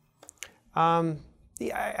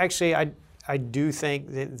 Actually, I do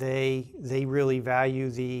think that they really value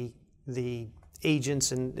the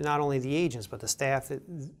agents, and not only the agents but the staff. That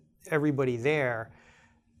everybody there,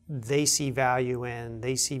 they see value in.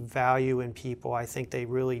 They see value in people. I think they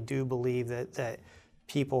really do believe that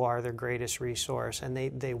people are their greatest resource, and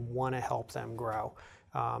they want to help them grow.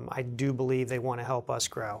 I do believe they want to help us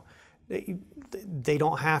grow. They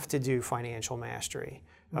don't have to do financial mastery,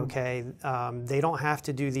 okay? They don't have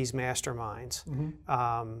to do these masterminds.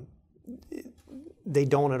 They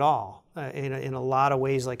don't at all. In a lot of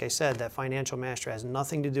ways, like I said, that financial mastery has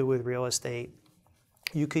nothing to do with real estate.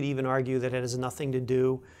 You could even argue that it has nothing to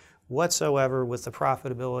do whatsoever with the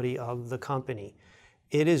profitability of the company.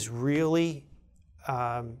 It is really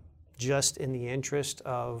just in the interest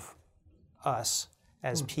of us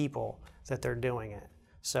as people that they're doing it.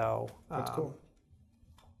 So that's cool.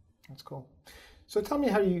 That's cool. So tell me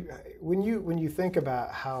how when you think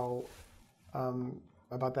about how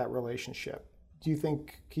about that relationship, do you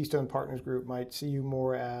think Keystone Partners Group might see you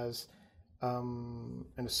more as an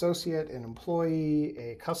associate, an employee,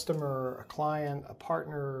 a customer, a client, a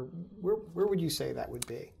partner? Where would you say that would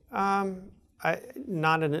be? I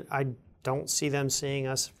don't see them seeing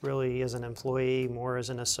us really as an employee, more as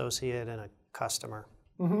an associate and a customer.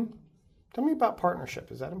 Tell me about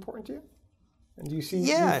partnership. Is that important to you? And do you see?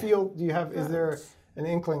 Yeah. Is there an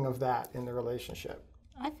inkling of that in the relationship?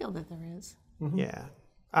 I feel that there is. Yeah.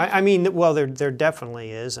 I mean, well, there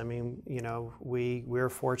definitely is. I mean, we're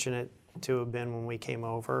fortunate to have been, when we came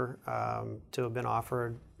over, to have been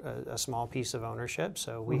offered a small piece of ownership.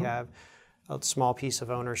 So we have a small piece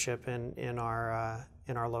of ownership in our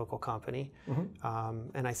local company,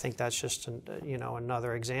 and I think that's just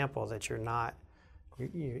another example that you're not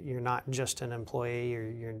just an employee, or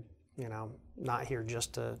you're not here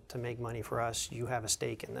just to make money for us. You have a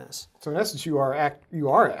stake in this. So in essence, you are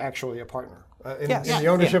actually a partner in the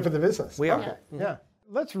ownership of the business. We are. Okay. Yeah.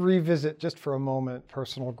 Let's revisit just for a moment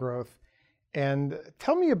personal growth, and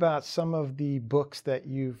tell me about some of the books that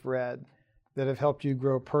you've read that have helped you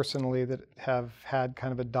grow personally, that have had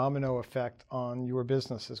kind of a domino effect on your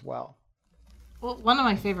business as well. Well, one of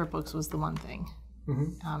my favorite books was The One Thing.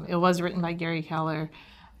 It was written by Gary Keller.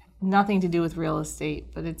 Nothing to do with real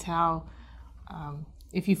estate, but it's how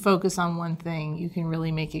if you focus on one thing, you can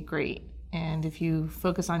really make it great. And if you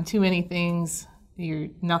focus on too many things,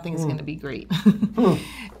 nothing's going to be great.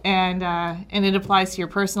 And it applies to your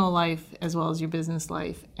personal life as well as your business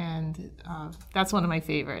life. And that's one of my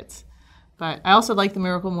favorites. But I also like The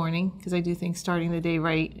Miracle Morning, because I do think starting the day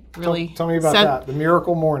right really Tell me about that, The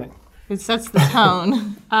Miracle Morning. It sets the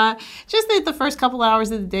tone. Just that the first couple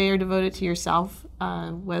hours of the day are devoted to yourself,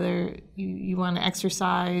 whether you want to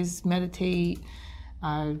exercise, meditate,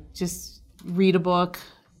 just read a book,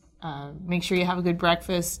 make sure you have a good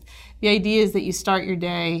breakfast. The idea is that you start your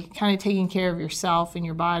day kind of taking care of yourself and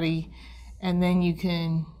your body, and then you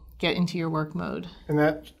can get into your work mode. And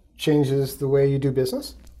that changes the way you do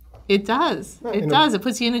business? It does. It does. It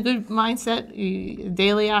puts you in a good mindset.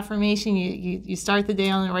 Daily affirmation, you start the day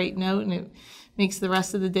on the right note, and it makes the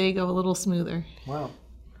rest of the day go a little smoother. Wow.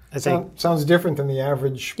 Sounds different than the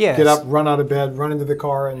average get up, run out of bed, run into the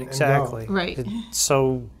car, and exactly. And go. Right.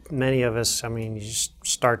 So many of us, I mean, you just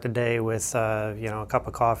start the day with a cup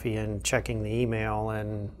of coffee and checking the email,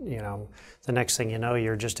 and the next thing you know,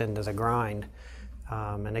 you're just into the grind.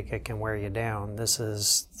 And it can wear you down. It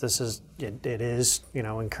is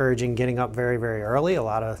encouraging getting up very, very early. A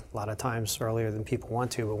lot of times earlier than people want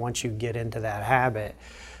to. But once you get into that habit,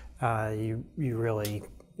 you really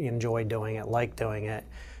enjoy doing it, like doing it,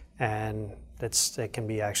 and it can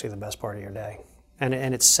be actually the best part of your day. And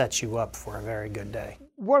it sets you up for a very good day.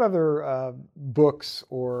 What other books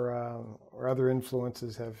or other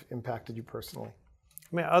influences have impacted you personally?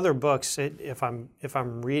 I mean, other books. If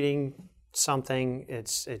I'm reading something,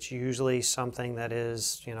 it's usually something that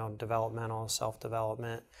is developmental,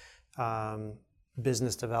 self-development.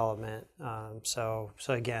 business development. So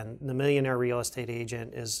again, The Millionaire Real Estate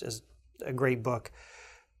Agent is a great book.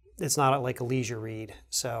 It's not like a leisure read,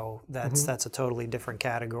 so that's a totally different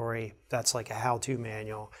category. That's like a how-to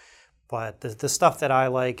manual. But the stuff that I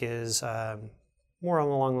like is more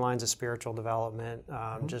along the lines of spiritual development,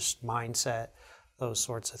 just mindset, those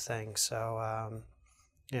sorts of things. So,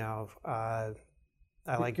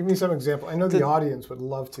 I like. Give me some example. I know the audience would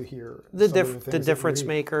love to hear the Difference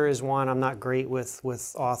Maker is one. I'm not great with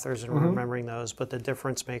authors and remembering those, but the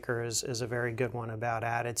Difference Maker is a very good one about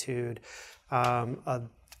attitude.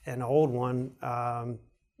 An old one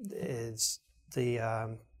is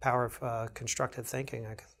the Power of Constructive Thinking.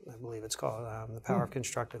 I believe it's called the Power of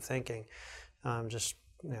Constructive Thinking. Just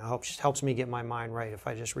helps me get my mind right if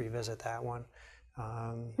I just revisit that one.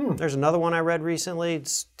 There's another one I read recently.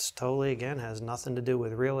 It's totally, again, has nothing to do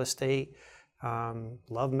with real estate.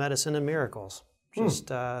 Love, Medicine, and Miracles. Just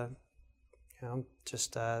how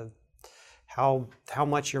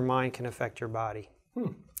much your mind can affect your body.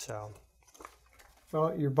 So,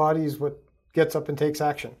 well, your body is what gets up and takes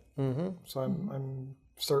action. So I'm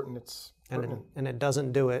certain it's pertinent. And it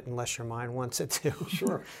doesn't do it unless your mind wants it to.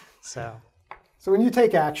 Sure. So when you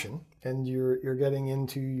take action and you're getting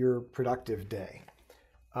into your productive day,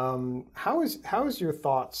 how is your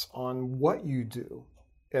thoughts on what you do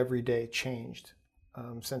every day changed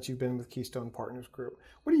since you've been with Keystone Partners Group?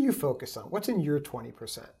 What do you focus on? What's in your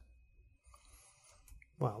 20%?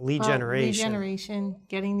 Well, lead generation. Lead generation,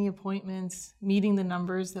 getting the appointments, meeting the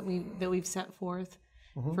numbers that we've set forth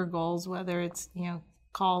for goals, whether it's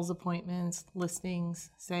calls, appointments, listings,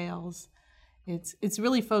 sales. It's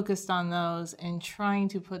really focused on those and trying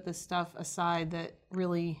to put the stuff aside that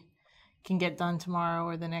really can get done tomorrow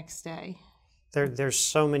or the next day. There's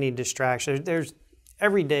so many distractions.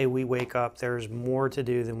 Every day we wake up, there's more to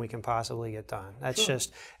do than we can possibly get done. That's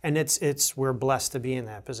just, and we're blessed to be in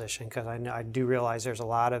that position because I do realize there's a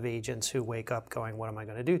lot of agents who wake up going, what am I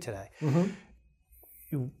going to do today?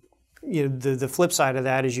 The flip side of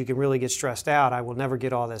that is you can really get stressed out. I will never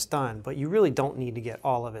get all this done, but you really don't need to get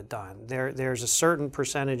all of it done. There's a certain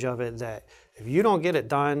percentage of it that if you don't get it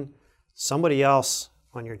done, somebody else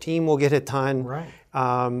on your team will get it done. Right.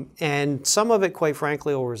 And some of it, quite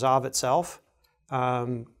frankly, will resolve itself.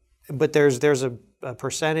 But there's a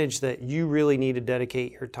percentage that you really need to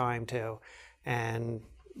dedicate your time to, and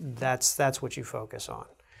that's what you focus on.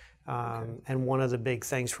 And one of the big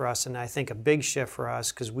things for us, and I think a big shift for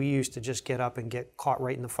us, because we used to just get up and get caught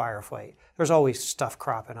right in the firefight. There's always stuff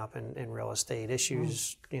cropping up in real estate,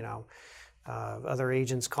 issues, other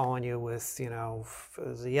agents calling you with,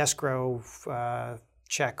 the escrow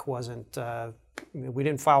check wasn't, we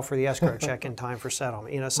didn't file for the escrow check in time for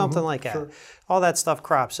settlement, something like that. Sure. All that stuff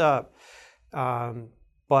crops up.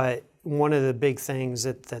 But one of the big things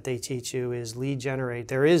that they teach you is lead generate.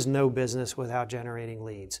 There is no business without generating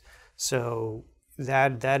leads. So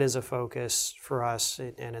that is a focus for us,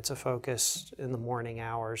 and it's a focus in the morning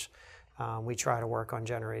hours. We try to work on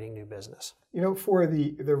generating new business. For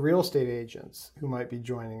the real estate agents who might be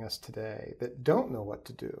joining us today that don't know what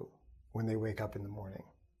to do when they wake up in the morning,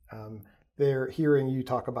 they're hearing you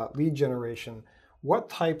talk about lead generation. What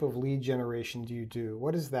type of lead generation do you do?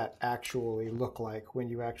 What does that actually look like when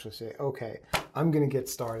you actually say, okay, I'm going to get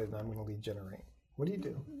started and I'm going to lead generate? What do you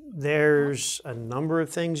do? There's a number of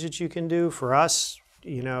things that you can do. For us,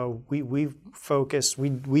 we focus,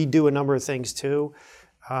 we do a number of things too,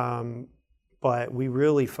 but we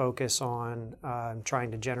really focus on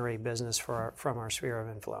trying to generate business from our sphere of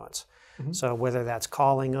influence. So whether that's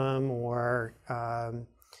calling them or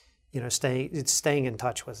staying in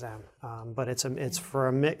touch with them. But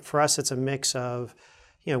for us, it's a mix of,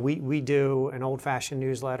 we do an old-fashioned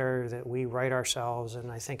newsletter that we write ourselves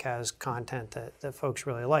and I think has content that folks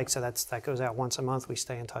really like. So that goes out once a month. We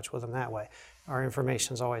stay in touch with them that way. Our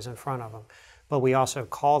information's always in front of them. But we also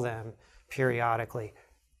call them periodically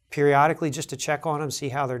just to check on them, see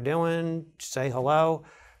how they're doing, say hello.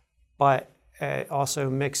 But also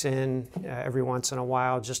mix in every once in a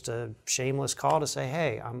while just a shameless call to say,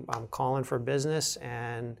 hey, I'm calling for business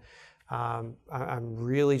and I'm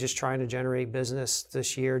really just trying to generate business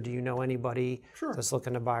this year. Do you know anybody that's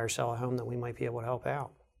looking to buy or sell a home that we might be able to help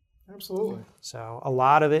out? Absolutely. So a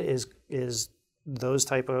lot of it is those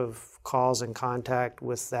type of calls and contact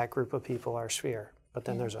with that group of people, our sphere. But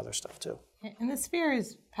then there's other stuff too. And the sphere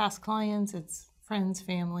is past clients, it's friends,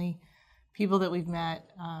 family, people that we've met.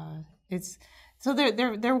 So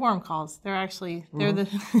they're warm calls. They're actually So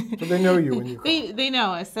they know you when you call. They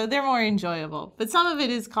know us, so they're more enjoyable. But some of it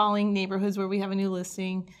is calling neighborhoods where we have a new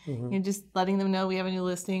listing, just letting them know we have a new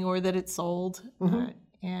listing or that it's sold,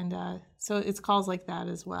 so it's calls like that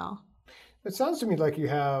as well. It sounds to me like you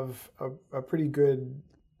have a pretty good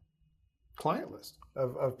client list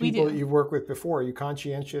of people that you've worked with before. Are you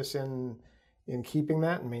conscientious in keeping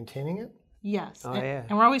that and maintaining it? Yes. Oh, yeah.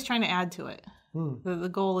 And we're always trying to add to it. The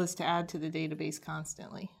goal is to add to the database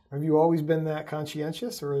constantly. Have you always been that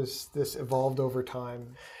conscientious, or has this evolved over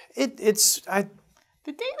time? The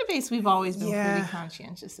database we've always been pretty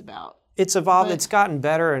conscientious about. It's evolved. It's gotten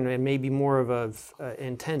better, and maybe more of a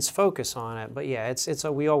intense focus on it. But yeah,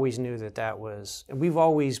 we always knew that was. And we've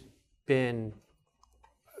always been.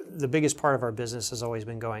 The biggest part of our business has always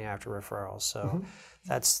been going after referrals. So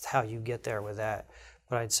that's how you get there with that.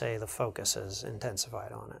 But I'd say the focus has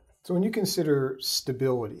intensified on it. So when you consider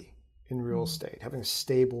stability in real estate, having a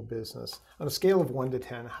stable business, on a scale of 1 to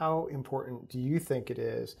 10, how important do you think it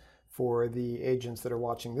is for the agents that are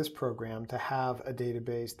watching this program to have a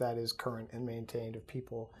database that is current and maintained of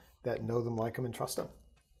people that know them, like them, and trust them?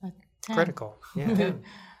 10. Critical. Yeah.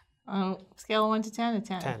 Scale of 1 to 10, a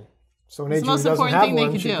 10. 10. So an agent who doesn't have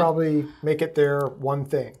one should probably make it their one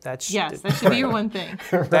thing. That should be your one thing.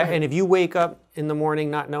 And if you wake up in the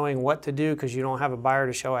morning not knowing what to do because you don't have a buyer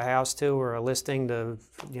to show a house to or a listing to,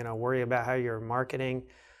 worry about how you're marketing,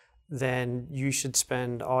 then you should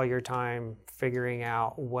spend all your time figuring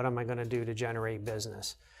out, what am I going to do to generate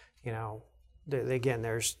business? Again,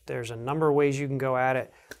 there's a number of ways you can go at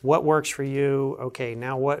it. What works for you? Okay,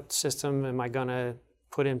 now what system am I going to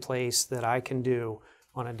put in place that I can do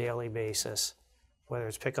on a daily basis, whether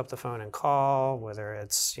it's pick up the phone and call, whether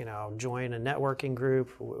it's, join a networking group,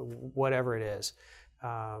 whatever it is,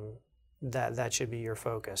 that should be your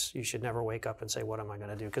focus. You should never wake up and say, what am I going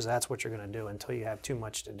to do? Because that's what you're going to do until you have too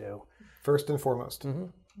much to do. First and foremost,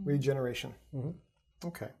 lead generation.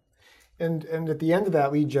 Okay. And at the end of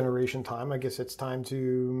that lead generation time, I guess it's time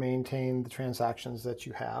to maintain the transactions that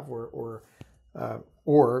you have or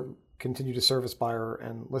continue to service buyer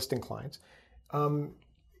and listing clients.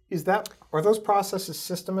 Are those processes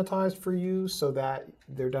systematized for you so that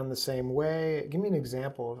they're done the same way? Give me an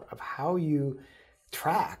example of how you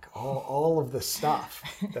track all of the stuff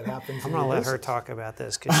that happens. I'm going to let her talk about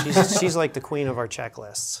this because she's like the queen of our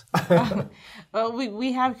checklists. Well,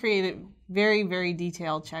 we have created very, very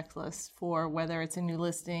detailed checklists for whether it's a new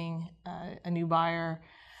listing, a new buyer,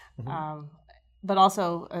 but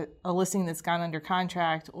also a listing that's gone under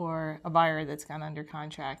contract or a buyer that's gone under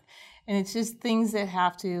contract. And it's just things that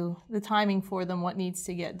the timing for them, what needs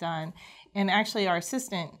to get done. And actually our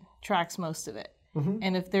assistant tracks most of it.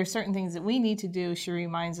 And if there's certain things that we need to do, she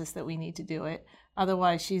reminds us that we need to do it.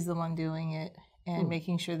 Otherwise, she's the one doing it and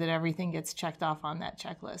making sure that everything gets checked off on that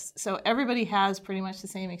checklist. So everybody has pretty much the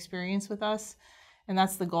same experience with us, and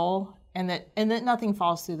that's the goal. And that nothing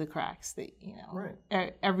falls through the cracks.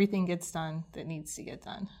 That everything gets done that needs to get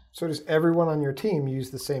done. So does everyone on your team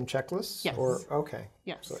use the same checklists? Yes. Okay.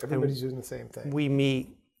 Yes. So everybody's using the same thing. We meet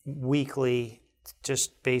weekly,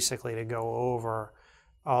 just basically to go over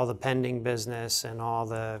all the pending business and all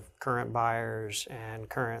the current buyers and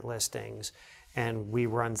current listings, and we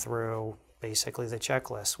run through basically the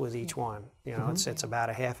checklist with each one. It's about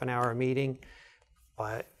a half an hour meeting,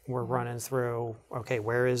 but we're running through, okay,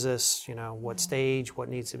 where is this? What stage? What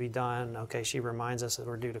needs to be done? Okay, she reminds us that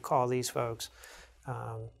we're due to call these folks,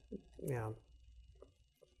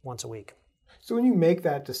 once a week. So when you make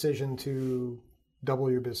that decision to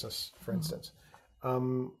double your business, for instance,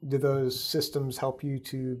 do those systems help you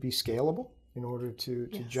to be scalable in order to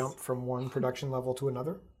jump from one production level to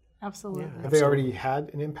another? Absolutely. Yeah, have they already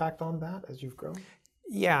had an impact on that as you've grown?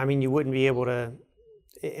 Yeah, I mean, you wouldn't be able to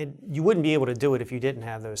do it if you didn't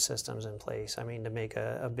have those systems in place. I mean, to make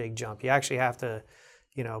a big jump, you actually have to,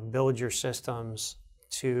 build your systems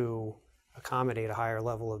to accommodate a higher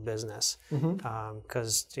level of business.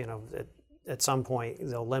 Because, at some point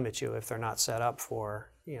they'll limit you if they're not set up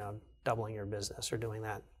for, doubling your business or doing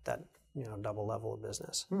that double level of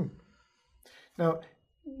business. Now,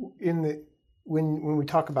 when we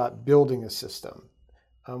talk about building a system,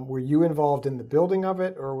 were you involved in the building of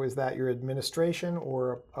it, or was that your administration,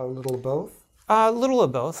 or a little of both? A little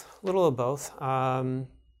of both.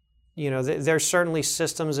 There's certainly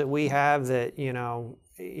systems that we have that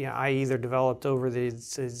I either developed over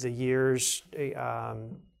the years,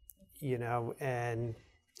 and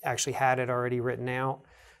actually had it already written out,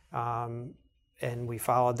 and we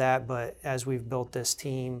followed that. But as we've built this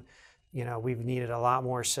team, we've needed a lot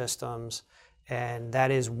more systems. And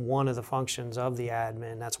that is one of the functions of the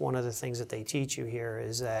admin. That's one of the things that they teach you here,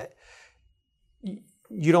 is that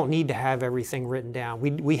you don't need to have everything written down.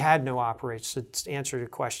 We had no operations. To answer your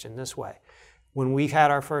question this way, when we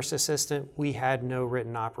had our first assistant, we had no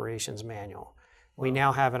written operations manual. We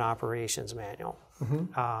now have an operations manual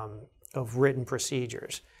of written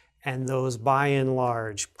procedures. and those by and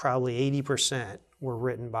large, probably 80% were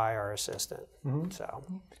written by our assistant.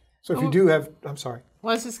 So if you do have, I'm sorry.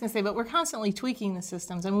 Well, I was just going to say, but we're constantly tweaking the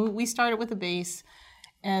systems. I mean, we started with a base,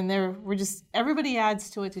 and everybody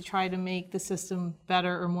adds to it to try to make the system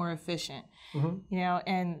better or more efficient.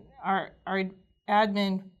 And our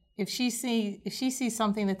admin, if she sees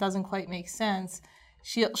something that doesn't quite make sense,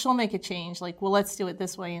 she'll make a change. Like, well, let's do it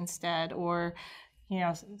this way instead, or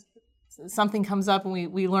something comes up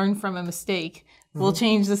and we learn from a mistake. We'll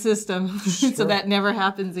change the system so that never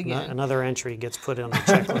happens again. Another entry gets put on the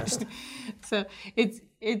checklist. So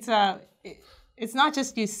it's not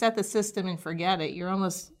just you set the system and forget it. You're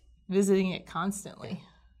almost visiting it constantly.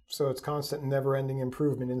 So it's constant, never-ending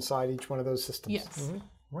improvement inside each one of those systems. Yes.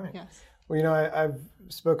 Right. Yes. Well, I've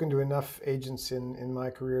spoken to enough agents in my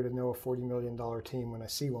career to know a $40 million team when I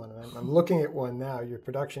see one. And I'm looking at one now. Your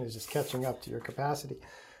production is just catching up to your capacity.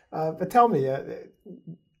 But tell me,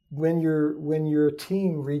 when your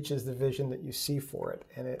team reaches the vision that you see for it,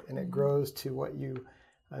 and it grows to what you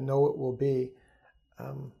know it will be,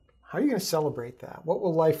 how are you going to celebrate that? What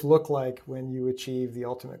will life look like when you achieve the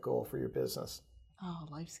ultimate goal for your business? Oh,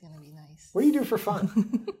 life's going to be nice. What do you do for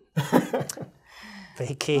fun?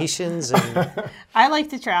 Vacations. And I like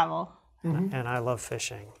to travel. And I love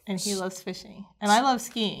fishing. And he loves fishing. And I love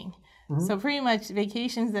skiing. So pretty much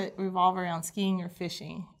vacations that revolve around skiing or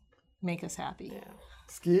fishing make us happy. Yeah.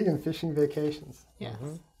 Skiing and fishing vacations. Yes.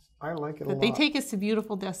 I like it a But lot. they take us to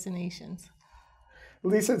beautiful destinations.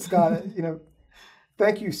 Lisa and Scott,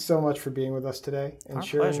 thank you so much for being with us today and Our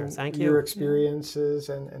sharing pleasure. Thank your you. experiences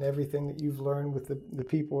and everything that you've learned with the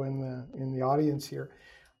people in the audience here.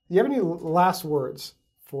 Do you have any last words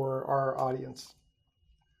for our audience?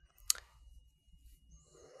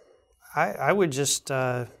 I would just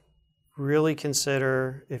really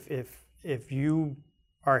consider if you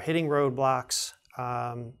are hitting roadblocks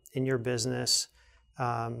in your business.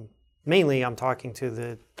 Mainly, I'm talking to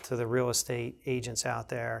the real estate agents out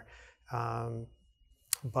there,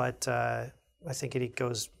 but I think it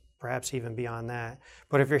goes perhaps even beyond that.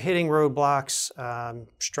 But if you're hitting roadblocks,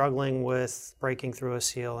 struggling with breaking through a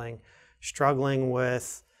ceiling, struggling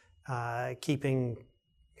with keeping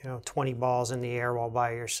 20 balls in the air while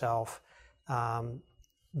by yourself,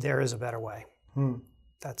 there is a better way.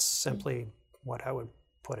 That's simply what I would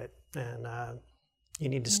put it. And you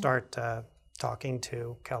need to start talking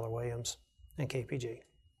to Keller Williams and KPG.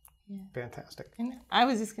 Yeah. Fantastic. And I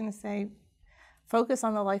was just going to say, focus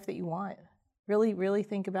on the life that you want. Really, really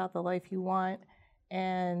think about the life you want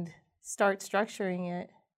and start structuring it,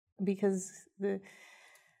 because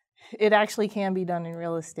it actually can be done in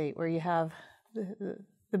real estate, where you have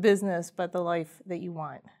the business, but the life that you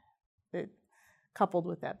want, coupled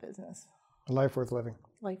with that business. A life worth living.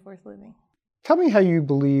 Life worth living. Tell me how you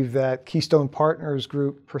believe that Keystone Partners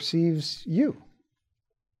Group perceives you.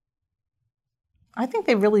 I think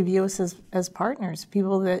they really view us as partners,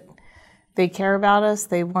 people that they care about us,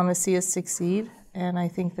 they want to see us succeed, and I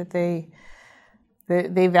think that they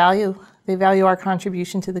value our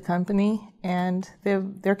contribution to the company, and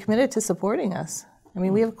they're committed to supporting us. I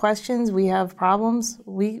mean, we have questions, we have problems.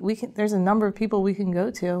 There's a number of people we can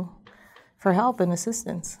go to for help and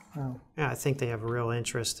assistance. Wow. Yeah, I think they have a real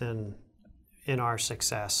interest in our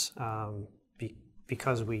success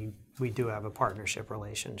because we do have a partnership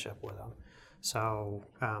relationship with them. So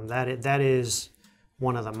that is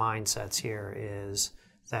one of the mindsets here, is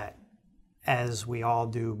that as we all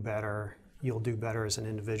do better, you'll do better as an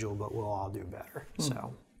individual, but we'll all do better.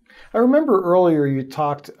 So, I remember earlier you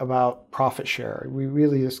talked about profit share. We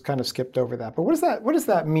really just kind of skipped over that. But what does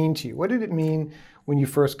that mean to you? What did it mean when you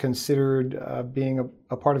first considered being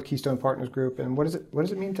a part of Keystone Partners Group, and what does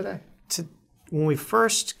it mean today? When we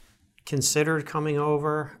first considered coming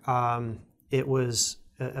over, it was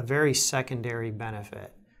a very secondary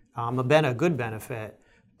benefit, a good benefit,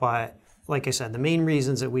 but like I said, the main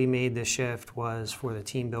reasons that we made this shift was for the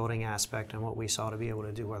team building aspect and what we saw to be able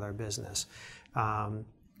to do with our business.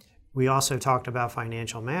 We also talked about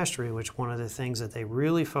financial mastery, which one of the things that they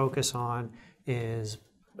really focus on is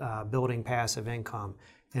building passive income.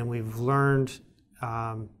 And we've learned,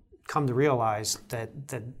 come to realize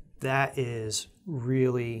that is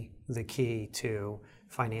really the key to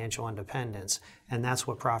financial independence. And that's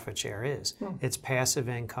what profit share is. It's passive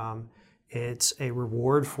income. It's a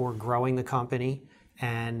reward for growing the company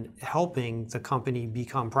and helping the company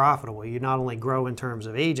become profitable. You not only grow in terms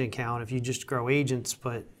of agent count. If you just grow agents,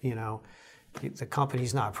 but the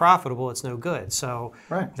company's not profitable, it's no good. So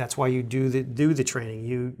That's why you do the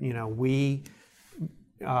training. We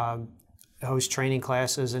host training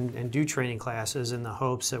classes and do training classes in the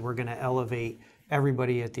hopes that we're going to elevate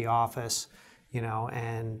everybody at the office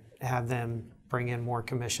and have them bring in more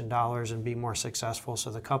commission dollars and be more successful so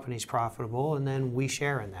the company's profitable, and then we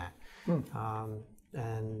share in that.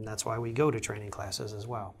 And that's why we go to training classes as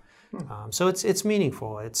well. So it's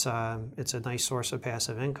meaningful. It's a nice source of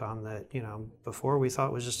passive income that, before we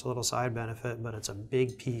thought was just a little side benefit, but it's a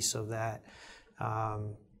big piece of that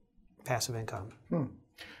passive income.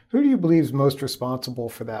 Who do you believe is most responsible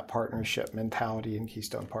for that partnership mentality in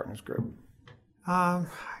Keystone Partners Group? I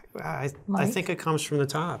think it comes from the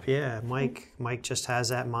top. Yeah, Mike just has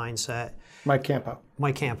that mindset. Mike Campo.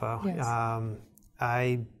 Yes.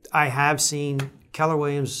 I have seen Keller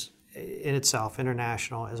Williams in itself,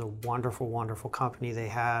 International, is a wonderful, wonderful company. They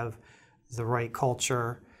have the right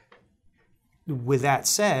culture. With that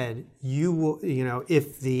said, you will,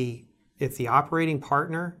 if the operating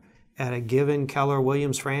partner at a given Keller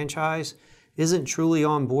Williams franchise isn't truly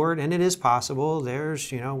on board, and it is possible.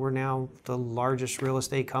 There's, we're now the largest real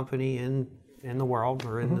estate company in the world,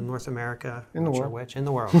 or in North America. In the world. Sure which. In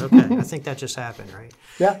the world. Okay, I think that just happened, right?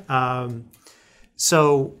 Yeah.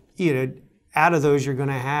 So, out of those, you're going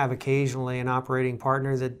to have occasionally an operating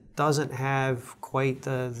partner that doesn't have quite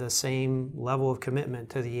the same level of commitment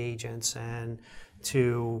to the agents and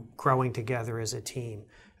to growing together as a team.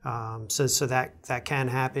 So that can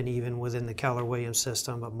happen even within the Keller Williams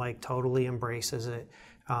system, but Mike totally embraces it.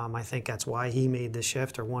 I think that's why he made the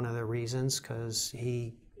shift, or one of the reasons, because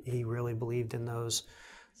he really believed in those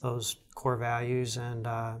core values, and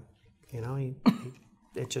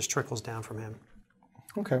it just trickles down from him.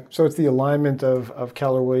 Okay, so it's the alignment of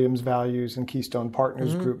Keller Williams values and Keystone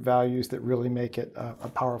Partners Group values that really make it a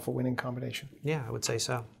powerful winning combination. Yeah, I would say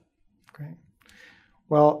so. Great.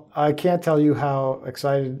 Well, I can't tell you how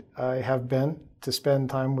excited I have been to spend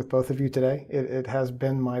time with both of you today. It has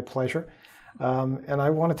been my pleasure. And I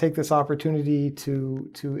want to take this opportunity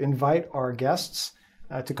to invite our guests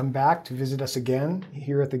to come back to visit us again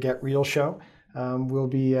here at the Get Real Show. We'll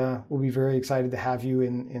be very excited to have you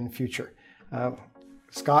in future.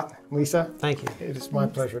 Scott, Lisa, thank you. It is my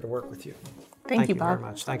pleasure to work with you. Thank you, Bob.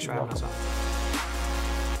 Very much. Thanks for having us on.